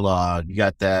dialogue, you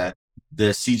got the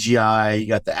CGI, you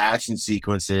got the action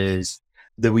sequences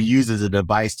that we use as a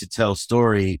device to tell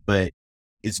story, but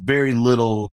it's very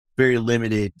little, very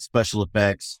limited special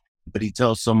effects, but he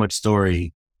tells so much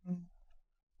story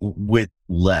with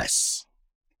less.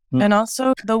 And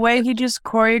also the way he just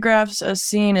choreographs a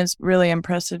scene is really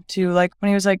impressive too. Like when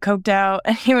he was like coked out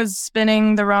and he was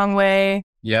spinning the wrong way.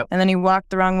 Yep. And then he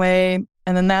walked the wrong way.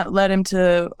 And then that led him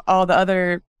to all the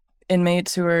other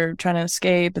inmates who were trying to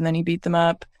escape and then he beat them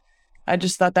up. I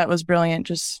just thought that was brilliant,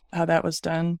 just how that was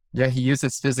done. Yeah, he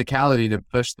uses physicality to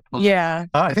push the... Yeah.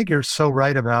 I think you're so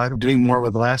right about doing more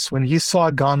with less. When he saw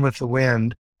Gone with the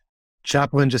Wind,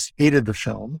 Chaplin just hated the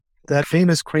film. That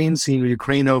famous crane scene where you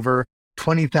crane over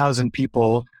 20,000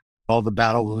 people, all the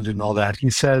battle wounded and all that.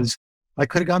 He says, I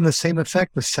could have gotten the same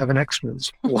effect with 7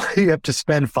 extras. Why do you have to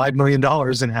spend $5 million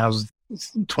and house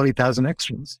 20,000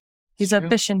 extras? He's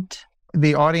efficient.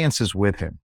 The audience is with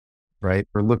him, right?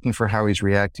 We're looking for how he's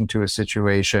reacting to a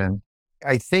situation.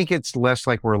 I think it's less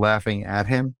like we're laughing at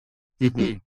him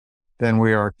than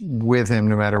we are with him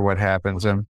no matter what happens.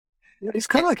 And he's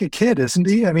kind of like a kid, isn't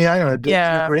he? I mean, I don't know. Do you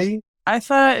agree? I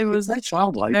thought it was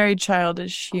childlike. Very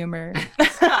childish humor.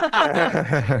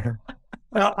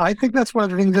 Well, I think that's one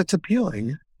of the things that's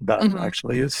appealing about him,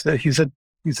 actually, is that he's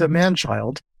a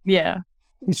man-child. Yeah.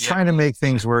 He's trying to make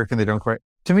things work and they don't quite.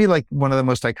 To me, like one of the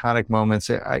most iconic moments,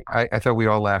 I thought we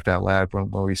all laughed out loud when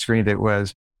we screened it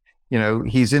was,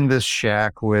 he's in this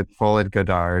shack with Paulette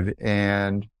Goddard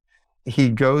and he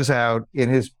goes out in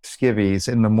his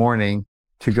skivvies in the morning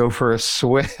to go for a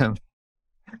swim.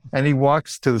 And he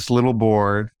walks to this little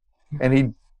board and he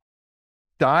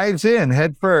dives in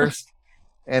head first.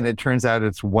 And it turns out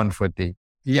it's 1 foot deep.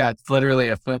 Yeah, it's literally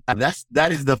a foot.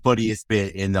 That is the funniest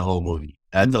bit in the whole movie.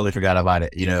 I totally forgot about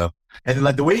it, And then,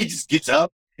 like the way he just gets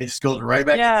up and just goes right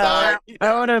back inside.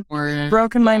 I would have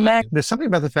broken my neck. There's something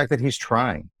about the fact that he's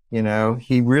trying,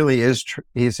 he really is,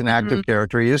 he's an active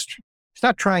character. He's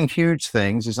not trying huge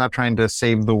things. He's not trying to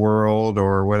save the world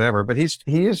or whatever, but he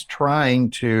is trying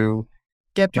to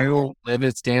live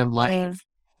his damn life.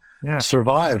 Yeah.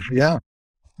 Survive. Yeah.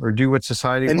 Or do what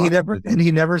society wants.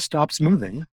 He never stops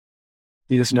moving.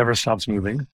 He just never stops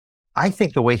moving. I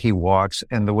think the way he walks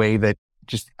and the way that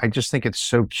I just think it's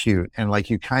so cute. And like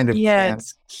you kind of. Yeah,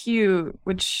 it's cute,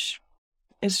 which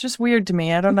is just weird to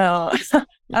me. I don't know.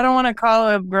 I don't want to call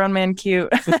a grown man cute.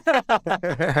 But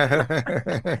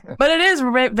it is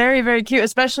very, very cute,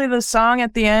 especially the song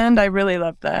at the end. I really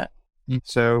love that.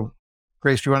 So,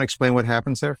 Grace, do you want to explain what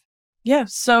happens there? Yeah,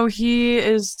 so he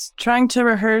is trying to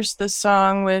rehearse the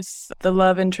song with the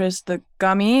love interest, the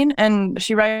Gamine, and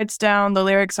she writes down the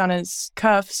lyrics on his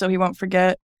cuff so he won't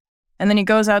forget. And then he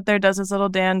goes out there, does his little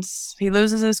dance. He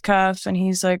loses his cuff, and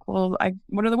he's like, well,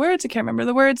 what are the words? I can't remember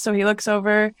the words. So he looks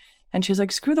over, and she's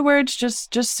like, screw the words,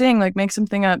 just sing, like make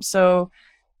something up. So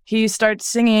he starts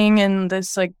singing in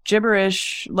this like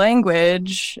gibberish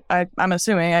language. I'm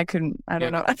assuming I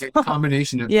don't know. A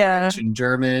combination of French and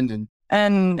German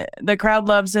and the crowd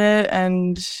loves it,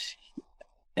 and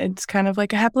it's kind of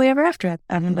like a happily ever after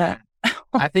after that.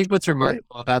 I think what's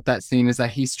remarkable about that scene is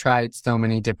that he's tried so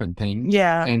many different things.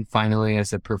 Yeah. And finally,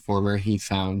 as a performer, he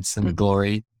found some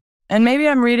glory. And maybe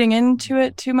I'm reading into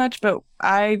it too much, but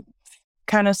I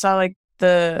kind of saw like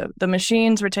the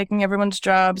machines were taking everyone's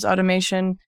jobs,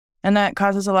 automation, and that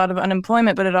causes a lot of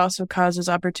unemployment, but it also causes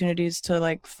opportunities to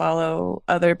like follow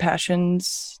other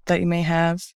passions that you may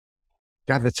have.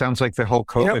 God, that sounds like the whole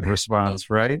COVID response,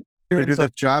 right? I don't do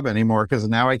that job anymore because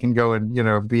now I can go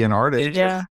and, be an artist.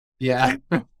 Yeah. Yeah.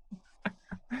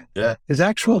 Yeah. His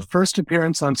actual first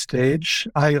appearance on stage,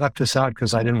 I left this out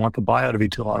because I didn't want the bio to be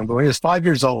too long, but when he was 5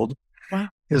 years old, wow.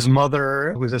 His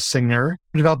mother, who was a singer,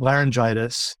 developed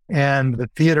laryngitis, and the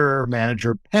theater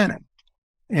manager panicked.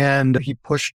 And he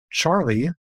pushed Charlie,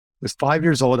 who was 5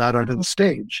 years old, out onto the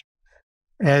stage.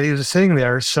 And he was sitting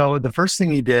there. So the first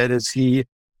thing he did is he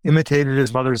imitated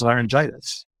his mother's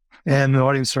laryngitis. And the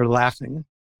audience started laughing.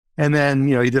 And then,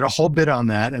 he did a whole bit on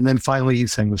that. And then finally he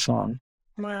sang the song.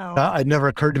 Wow. It never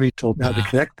occurred to me till now to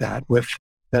connect that with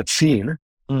that scene.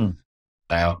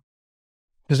 Wow.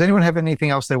 Does anyone have anything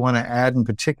else they want to add in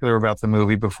particular about the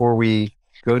movie before we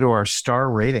go to our star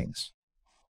ratings?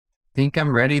 I think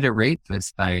I'm ready to rate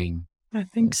this thing. I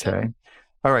think so.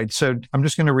 All right. So I'm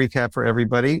just going to recap for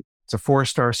everybody. It's a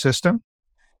 4-star system.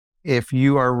 If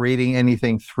you are rating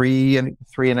anything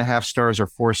 3.5 stars or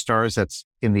 4 stars, that's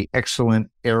in the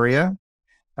excellent area.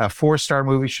 A 4-star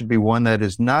movie should be one that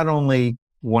is not only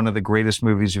one of the greatest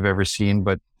movies you've ever seen,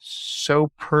 but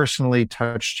so personally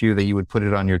touched you that you would put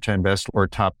it on your 10 best or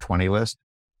top 20 list.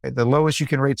 The lowest you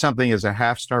can rate something is a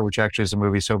 0.5 star, which actually is a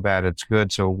movie so bad it's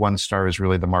good. So 1 star is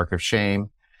really the mark of shame.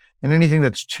 And anything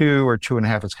that's 2 or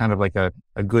 2.5 is kind of like a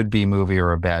good B movie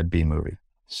or a bad B movie.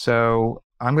 So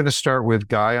I'm going to start with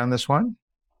Guy on this one.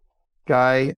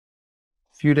 Guy, a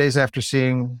few days after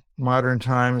seeing Modern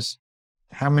Times,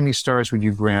 how many stars would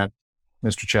you grant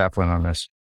Mr. Chaplin on this?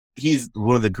 He's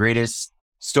one of the greatest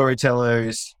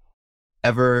storytellers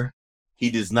ever. He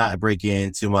does not break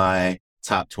into my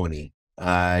top 20.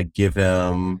 I give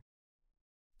him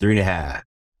 3.5.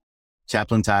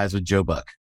 Chaplin ties with Joe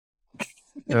Buck.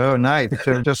 Oh, nice.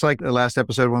 So just like the last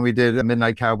episode when we did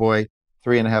Midnight Cowboy,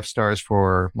 3.5 stars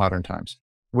for Modern Times,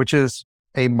 which is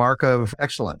a mark of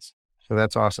excellence. So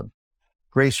that's awesome.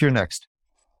 Grace, you're next.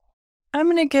 I'm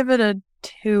going to give it a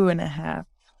 2.5.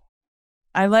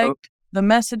 I liked the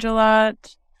message a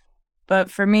lot, but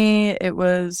for me, it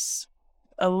was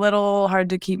a little hard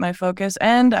to keep my focus.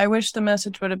 And I wish the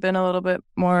message would have been a little bit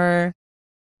more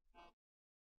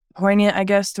poignant, I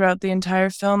guess, throughout the entire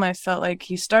film. I felt like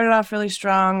he started off really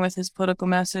strong with his political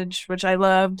message, which I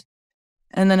loved.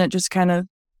 And then it just kind of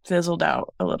fizzled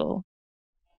out a little.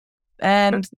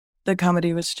 And the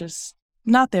comedy was just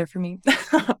not there for me.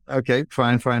 Okay,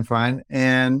 fine.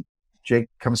 And Jake,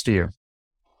 comes to you.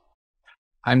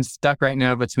 I'm stuck right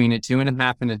now between a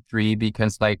 2.5 and a 3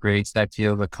 because, like Grace, I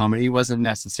feel the comedy wasn't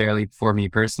necessarily for me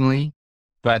personally.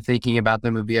 But thinking about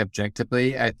the movie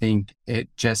objectively, I think it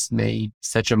just made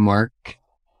such a mark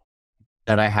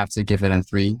that I have to give it a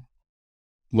 3.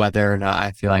 Whether or not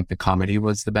I feel like the comedy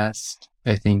was the best,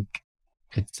 I think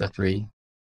it's a 3.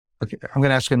 Okay, I'm going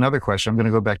to ask another question. I'm going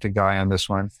to go back to Guy on this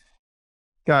one.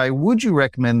 Guy, would you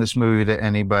recommend this movie to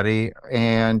anybody?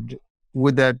 And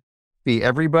would that be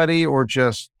everybody or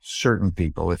just certain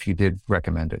people if you did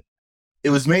recommend it?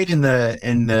 It was made in the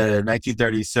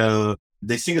 1930s. So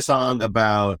they sing a song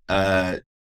about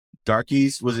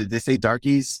darkies. Was it, they say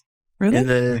darkies?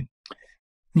 Really?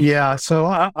 Yeah.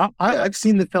 So I've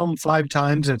seen the film 5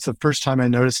 times. And it's the first time I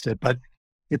noticed it, but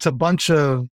it's a bunch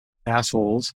of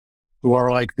assholes who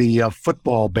are like the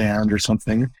football band or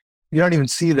something. You don't even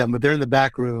see them, but they're in the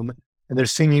back room and they're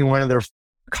singing one of their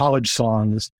college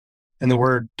songs. And the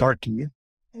word darky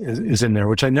is in there,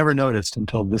 which I never noticed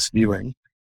until this viewing.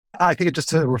 I think it's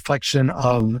just a reflection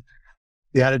of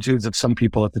the attitudes of some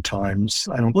people at the times.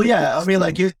 I don't. Well, yeah. I mean,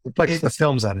 like it reflects the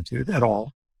film's attitude at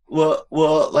all.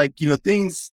 Well, like,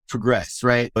 things progress,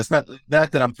 right? It's not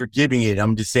that I'm forgiving it.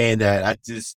 I'm just saying that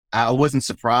I wasn't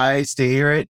surprised to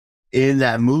hear it in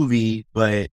that movie,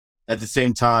 but at the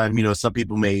same time, some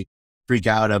people may freak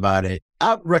out about it.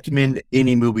 I recommend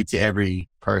any movie to every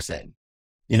person.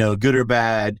 Good or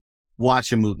bad,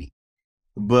 watch a movie.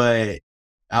 But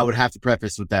I would have to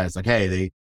preface with that. It's like,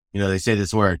 hey, they say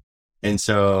this word. And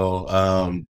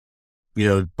so,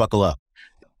 buckle up.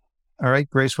 All right,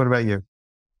 Grace, what about you?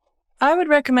 I would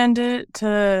recommend it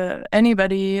to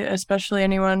anybody, especially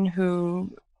anyone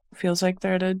who feels like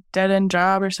they're at a dead-end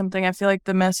job or something. I feel like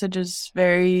the message is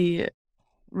very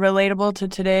relatable to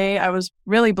today. I was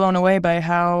really blown away by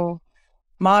how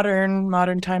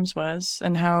modern times was,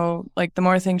 and how like the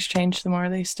more things change, the more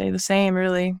they stay the same,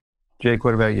 really. Jake,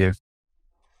 what about you?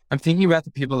 I'm thinking about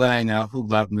the people that I know who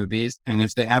love movies, and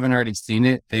if they haven't already seen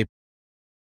it, they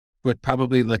would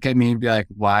probably look at me and be like,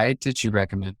 why did you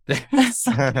recommend this?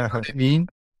 You know what I mean?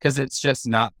 Because it's just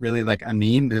not really like a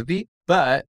mean movie,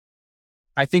 but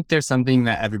I think there's something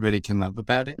that everybody can love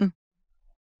about it.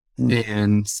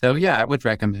 And so, yeah, I would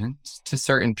recommend to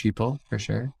certain people for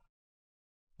sure.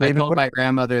 I told my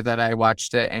grandmother that I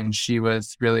watched it and she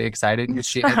was really excited because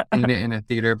she had seen it in a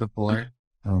theater before.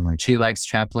 Oh my! She likes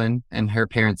Chaplin and her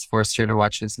parents forced her to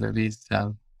watch his movies.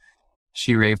 So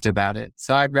she raved about it.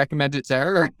 So I'd recommend it to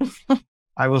her.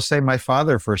 I will say my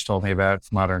father first told me about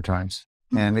Modern Times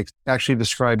and actually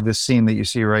described this scene that you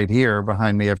see right here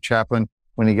behind me of Chaplin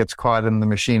when he gets caught in the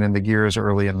machine and the gears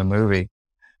early in the movie.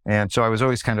 And so I was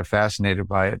always kind of fascinated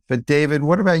by it. But David,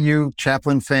 what about you?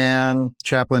 Chaplin fan,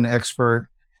 Chaplin expert.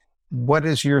 What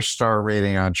is your star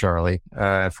rating on Charlie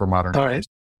for Modern Times? All right.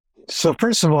 So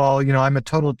first of all, I'm a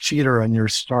total cheater on your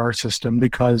star system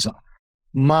because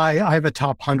I have a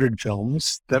top 100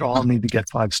 films that all need to get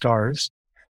 5 stars.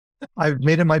 I've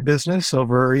made it my business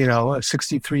over,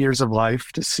 63 years of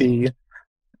life to see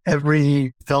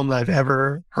every film that I've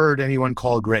ever heard anyone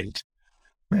call great.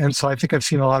 And so I think I've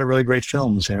seen a lot of really great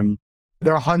films, and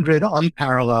there are 100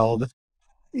 unparalleled,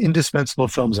 indispensable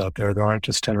films out there. There aren't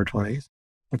just 10 or 20.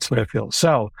 That's what I feel.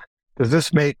 So does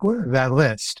this make that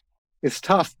list? It's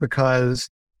tough because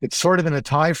it's sort of in a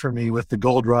tie for me with The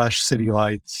Gold Rush, City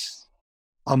Lights.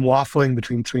 I'm waffling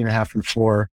between 3.5 and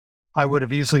 4. I would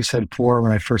have easily said 4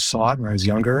 when I first saw it when I was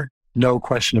younger. No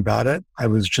question about it. I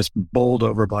was just bowled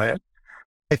over by it.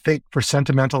 I think for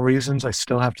sentimental reasons, I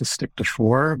still have to stick to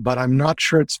 4, but I'm not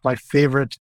sure it's my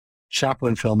favorite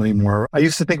Chaplin film anymore. I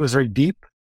used to think it was very deep,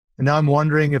 and now I'm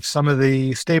wondering if some of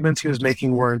the statements he was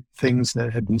making weren't things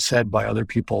that had been said by other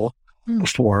people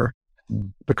before.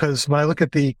 Because when I look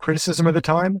at the criticism of the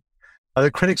time,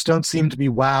 the critics don't seem to be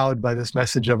wowed by this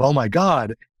message of, oh my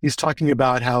God, he's talking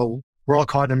about how we're all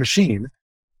caught in a machine.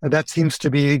 That seems to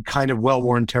be kind of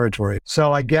well-worn territory.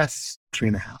 So I guess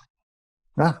 3.5.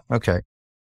 Ah, okay.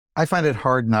 I find it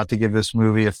hard not to give this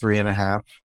movie a 3.5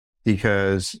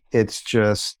 because it's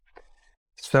just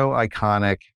so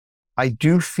iconic. I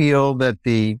do feel that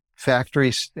the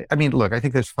factory, look, I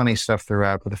think there's funny stuff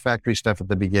throughout, but the factory stuff at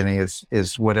the beginning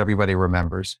is what everybody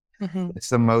remembers. Mm-hmm. It's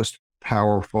the most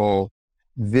powerful.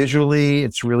 Visually,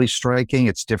 it's really striking.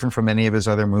 It's different from any of his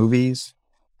other movies.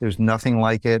 There's nothing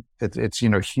like it. It's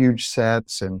huge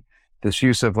sets and this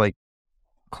use of like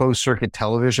closed circuit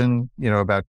television,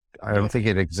 about, I don't think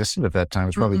it existed at that time. It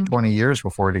was probably 20 years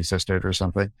before it existed or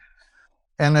something.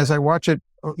 And as I watch it,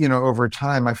 over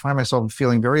time, I find myself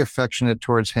feeling very affectionate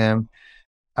towards him.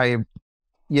 If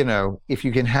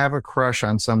you can have a crush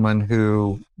on someone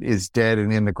who is dead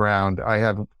and in the ground, I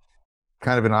have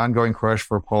kind of an ongoing crush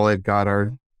for Paulette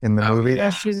Goddard in the movie.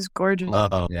 Yeah, she's gorgeous.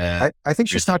 Oh, yeah. I think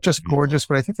she's not just gorgeous,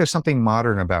 but I think there's something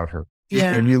modern about her.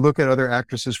 Yeah. And you look at other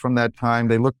actresses from that time,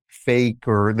 they look fake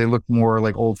or they look more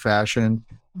like old fashioned.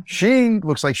 She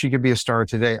looks like she could be a star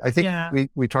today. I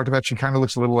think we talked about, she kind of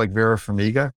looks a little like Vera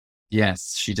Farmiga.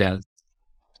 Yes, she does.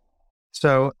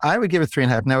 So I would give it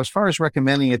 3.5. Now, as far as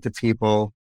recommending it to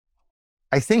people,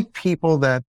 I think people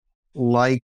that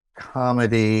like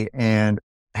comedy and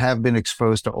have been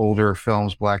exposed to older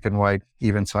films, black and white,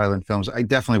 even silent films, I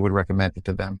definitely would recommend it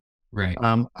to them. Right.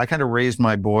 I kind of raised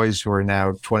my boys who are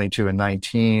now 22 and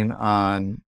 19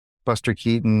 on Buster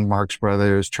Keaton, Marx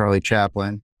Brothers, Charlie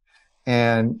Chaplin.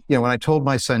 And, when I told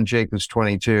my son, Jake, who's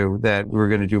 22, that we were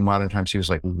going to do Modern Times, he was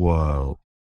like, whoa,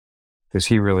 because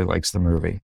he really likes the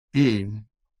movie.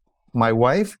 My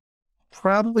wife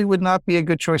probably would not be a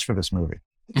good choice for this movie.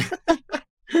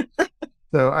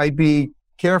 So I'd be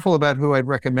careful about who I'd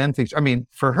recommend things.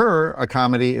 For her, a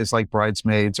comedy is like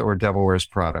Bridesmaids or Devil Wears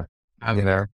Prada.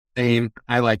 Same.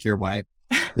 I like your wife.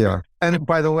 Yeah. And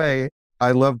by the way,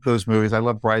 I love those movies. I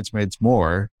love Bridesmaids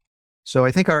more. So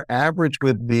I think our average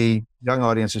with the young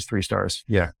audience is 3 stars.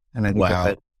 Yeah. And I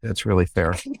think that's really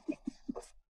fair.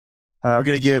 We're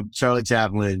going to give Charlie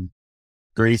Chaplin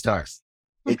 3 stars.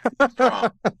 It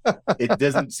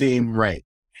doesn't seem right.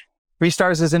 3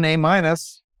 stars is an A-.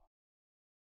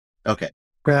 Okay.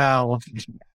 Well,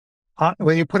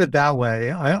 when you put it that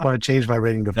way, I want to change my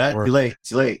rating to 4. Too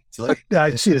late.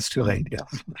 I see it's too late. Yeah.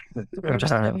 I'm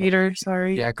just a hater.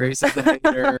 Sorry. Yeah, Grace is a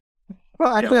hater.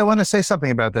 Well, actually, I want to say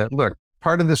something about that. Look,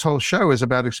 part of this whole show is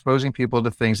about exposing people to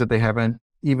things that they haven't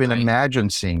even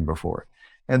imagined seeing before.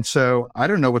 And so I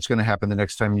don't know what's going to happen the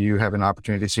next time you have an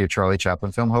opportunity to see a Charlie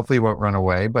Chaplin film. Hopefully you won't run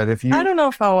away. But if you... I don't know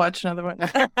if I'll watch another one.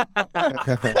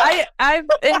 I've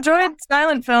enjoyed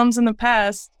silent films in the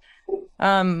past.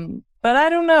 But I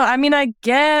don't know. I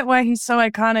get why he's so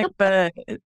iconic, but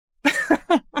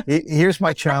Here's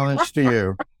my challenge to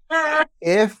you.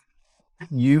 If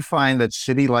you find that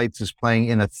City Lights is playing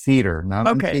in a theater, not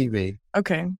on TV,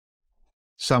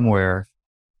 somewhere,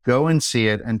 go and see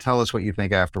it and tell us what you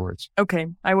think afterwards. Okay,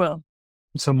 I will.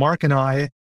 So Mark and I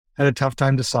had a tough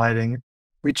time deciding.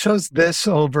 We chose this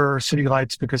over City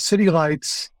Lights because City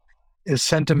Lights is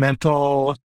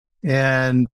sentimental,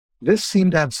 and this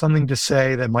seemed to have something to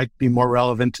say that might be more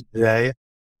relevant today.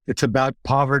 It's about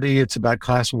poverty. It's about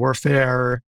class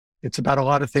warfare. It's about a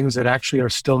lot of things that actually are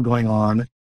still going on.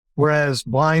 Whereas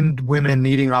blind women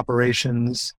needing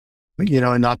operations,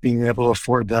 and not being able to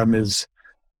afford them is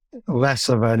less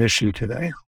of an issue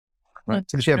today. Right.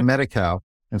 Because you have Medi-Cal,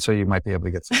 and so you might be able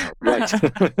to get some help. Right.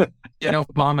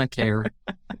 Obamacare.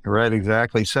 Right,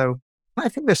 exactly. So I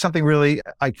think there's something really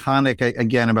iconic,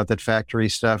 again, about that factory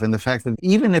stuff, and the fact that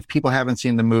even if people haven't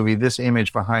seen the movie, this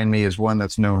image behind me is one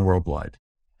that's known worldwide.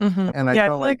 Mm-hmm. And I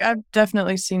feel like I've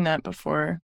definitely seen that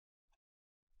before.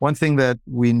 One thing that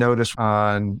we noticed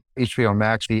on HBO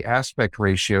Max, the aspect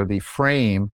ratio, the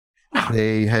frame,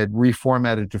 they had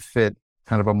reformatted to fit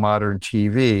kind of a modern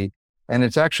TV. And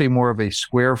it's actually more of a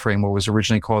square frame, what was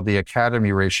originally called the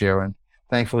Academy ratio. And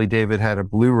thankfully, David had a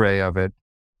Blu-ray of it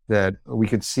that we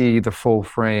could see the full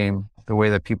frame the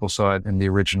way that people saw it in the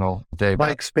original day.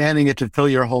 By expanding it to fill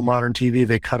your whole modern TV,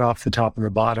 they cut off the top and the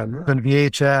bottom. When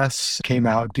VHS came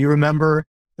out, do you remember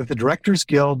that the Directors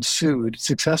Guild sued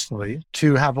successfully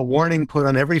to have a warning put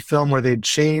on every film where they'd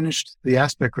changed the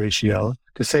aspect ratio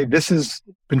to say this has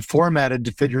been formatted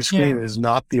to fit your screen. It is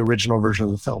not the original version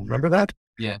of the film. Remember that?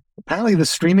 Yeah. Apparently the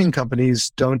streaming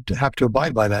companies don't have to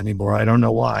abide by that anymore. I don't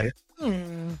know why.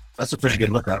 That's a pretty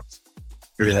good lookout.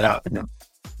 Figure that out. Yeah.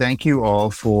 Thank you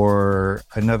all for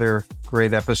another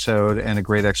great episode and a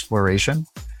great exploration.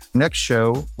 Next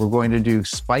show, we're going to do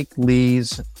Spike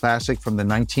Lee's classic from the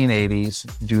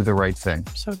 1980s, Do the Right Thing.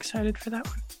 So excited for that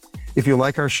one. If you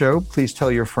like our show, please tell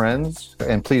your friends,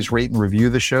 and please rate and review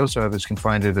the show so others can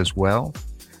find it as well.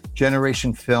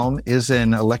 Generation Film is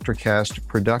an Electrocast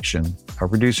production. Our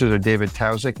producers are David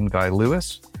Tauzik and Guy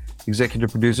Lewis.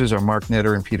 Executive producers are Mark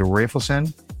Netter and Peter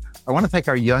Rafelson. I want to thank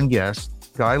our young guests,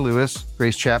 Guy Lewis,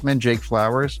 Grace Chapman, Jake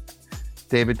Flowers,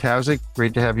 David Tauzik.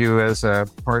 Great to have you as a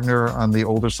partner on the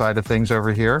older side of things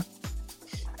over here.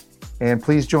 And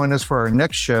please join us for our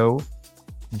next show,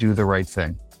 Do the Right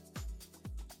Thing.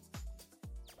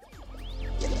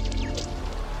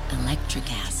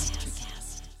 Electrocast.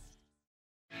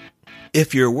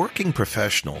 If you're a working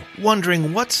professional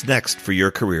wondering what's next for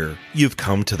your career, you've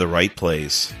come to the right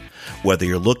place. Whether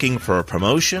you're looking for a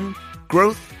promotion,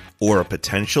 growth, or a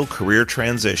potential career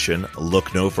transition,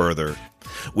 look no further.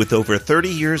 With over 30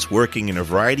 years working in a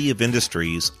variety of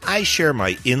industries, I share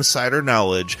my insider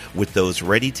knowledge with those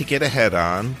ready to get ahead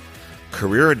on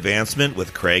Career Advancement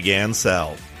with Craig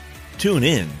Ansell. Tune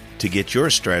in to get your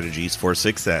strategies for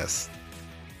success.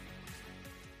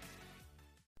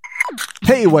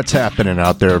 Hey, what's happening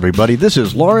out there, everybody? This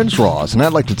is Lawrence Ross, and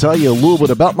I'd like to tell you a little bit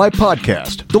about my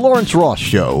podcast, The Lawrence Ross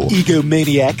Show.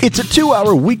 Egomaniac. It's a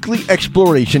 2-hour weekly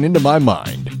exploration into my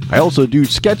mind. I also do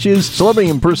sketches, celebrity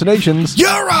impersonations.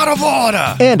 You're out of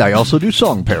order! And I also do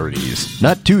song parodies.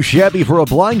 Not too shabby for a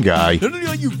blind guy. Not only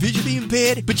are you visually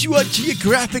impaired, but you are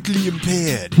geographically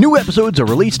impaired. New episodes are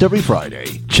released every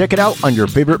Friday. Check it out on your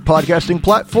favorite podcasting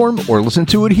platform or listen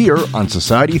to it here on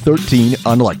Society 13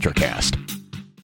 on Electrocast.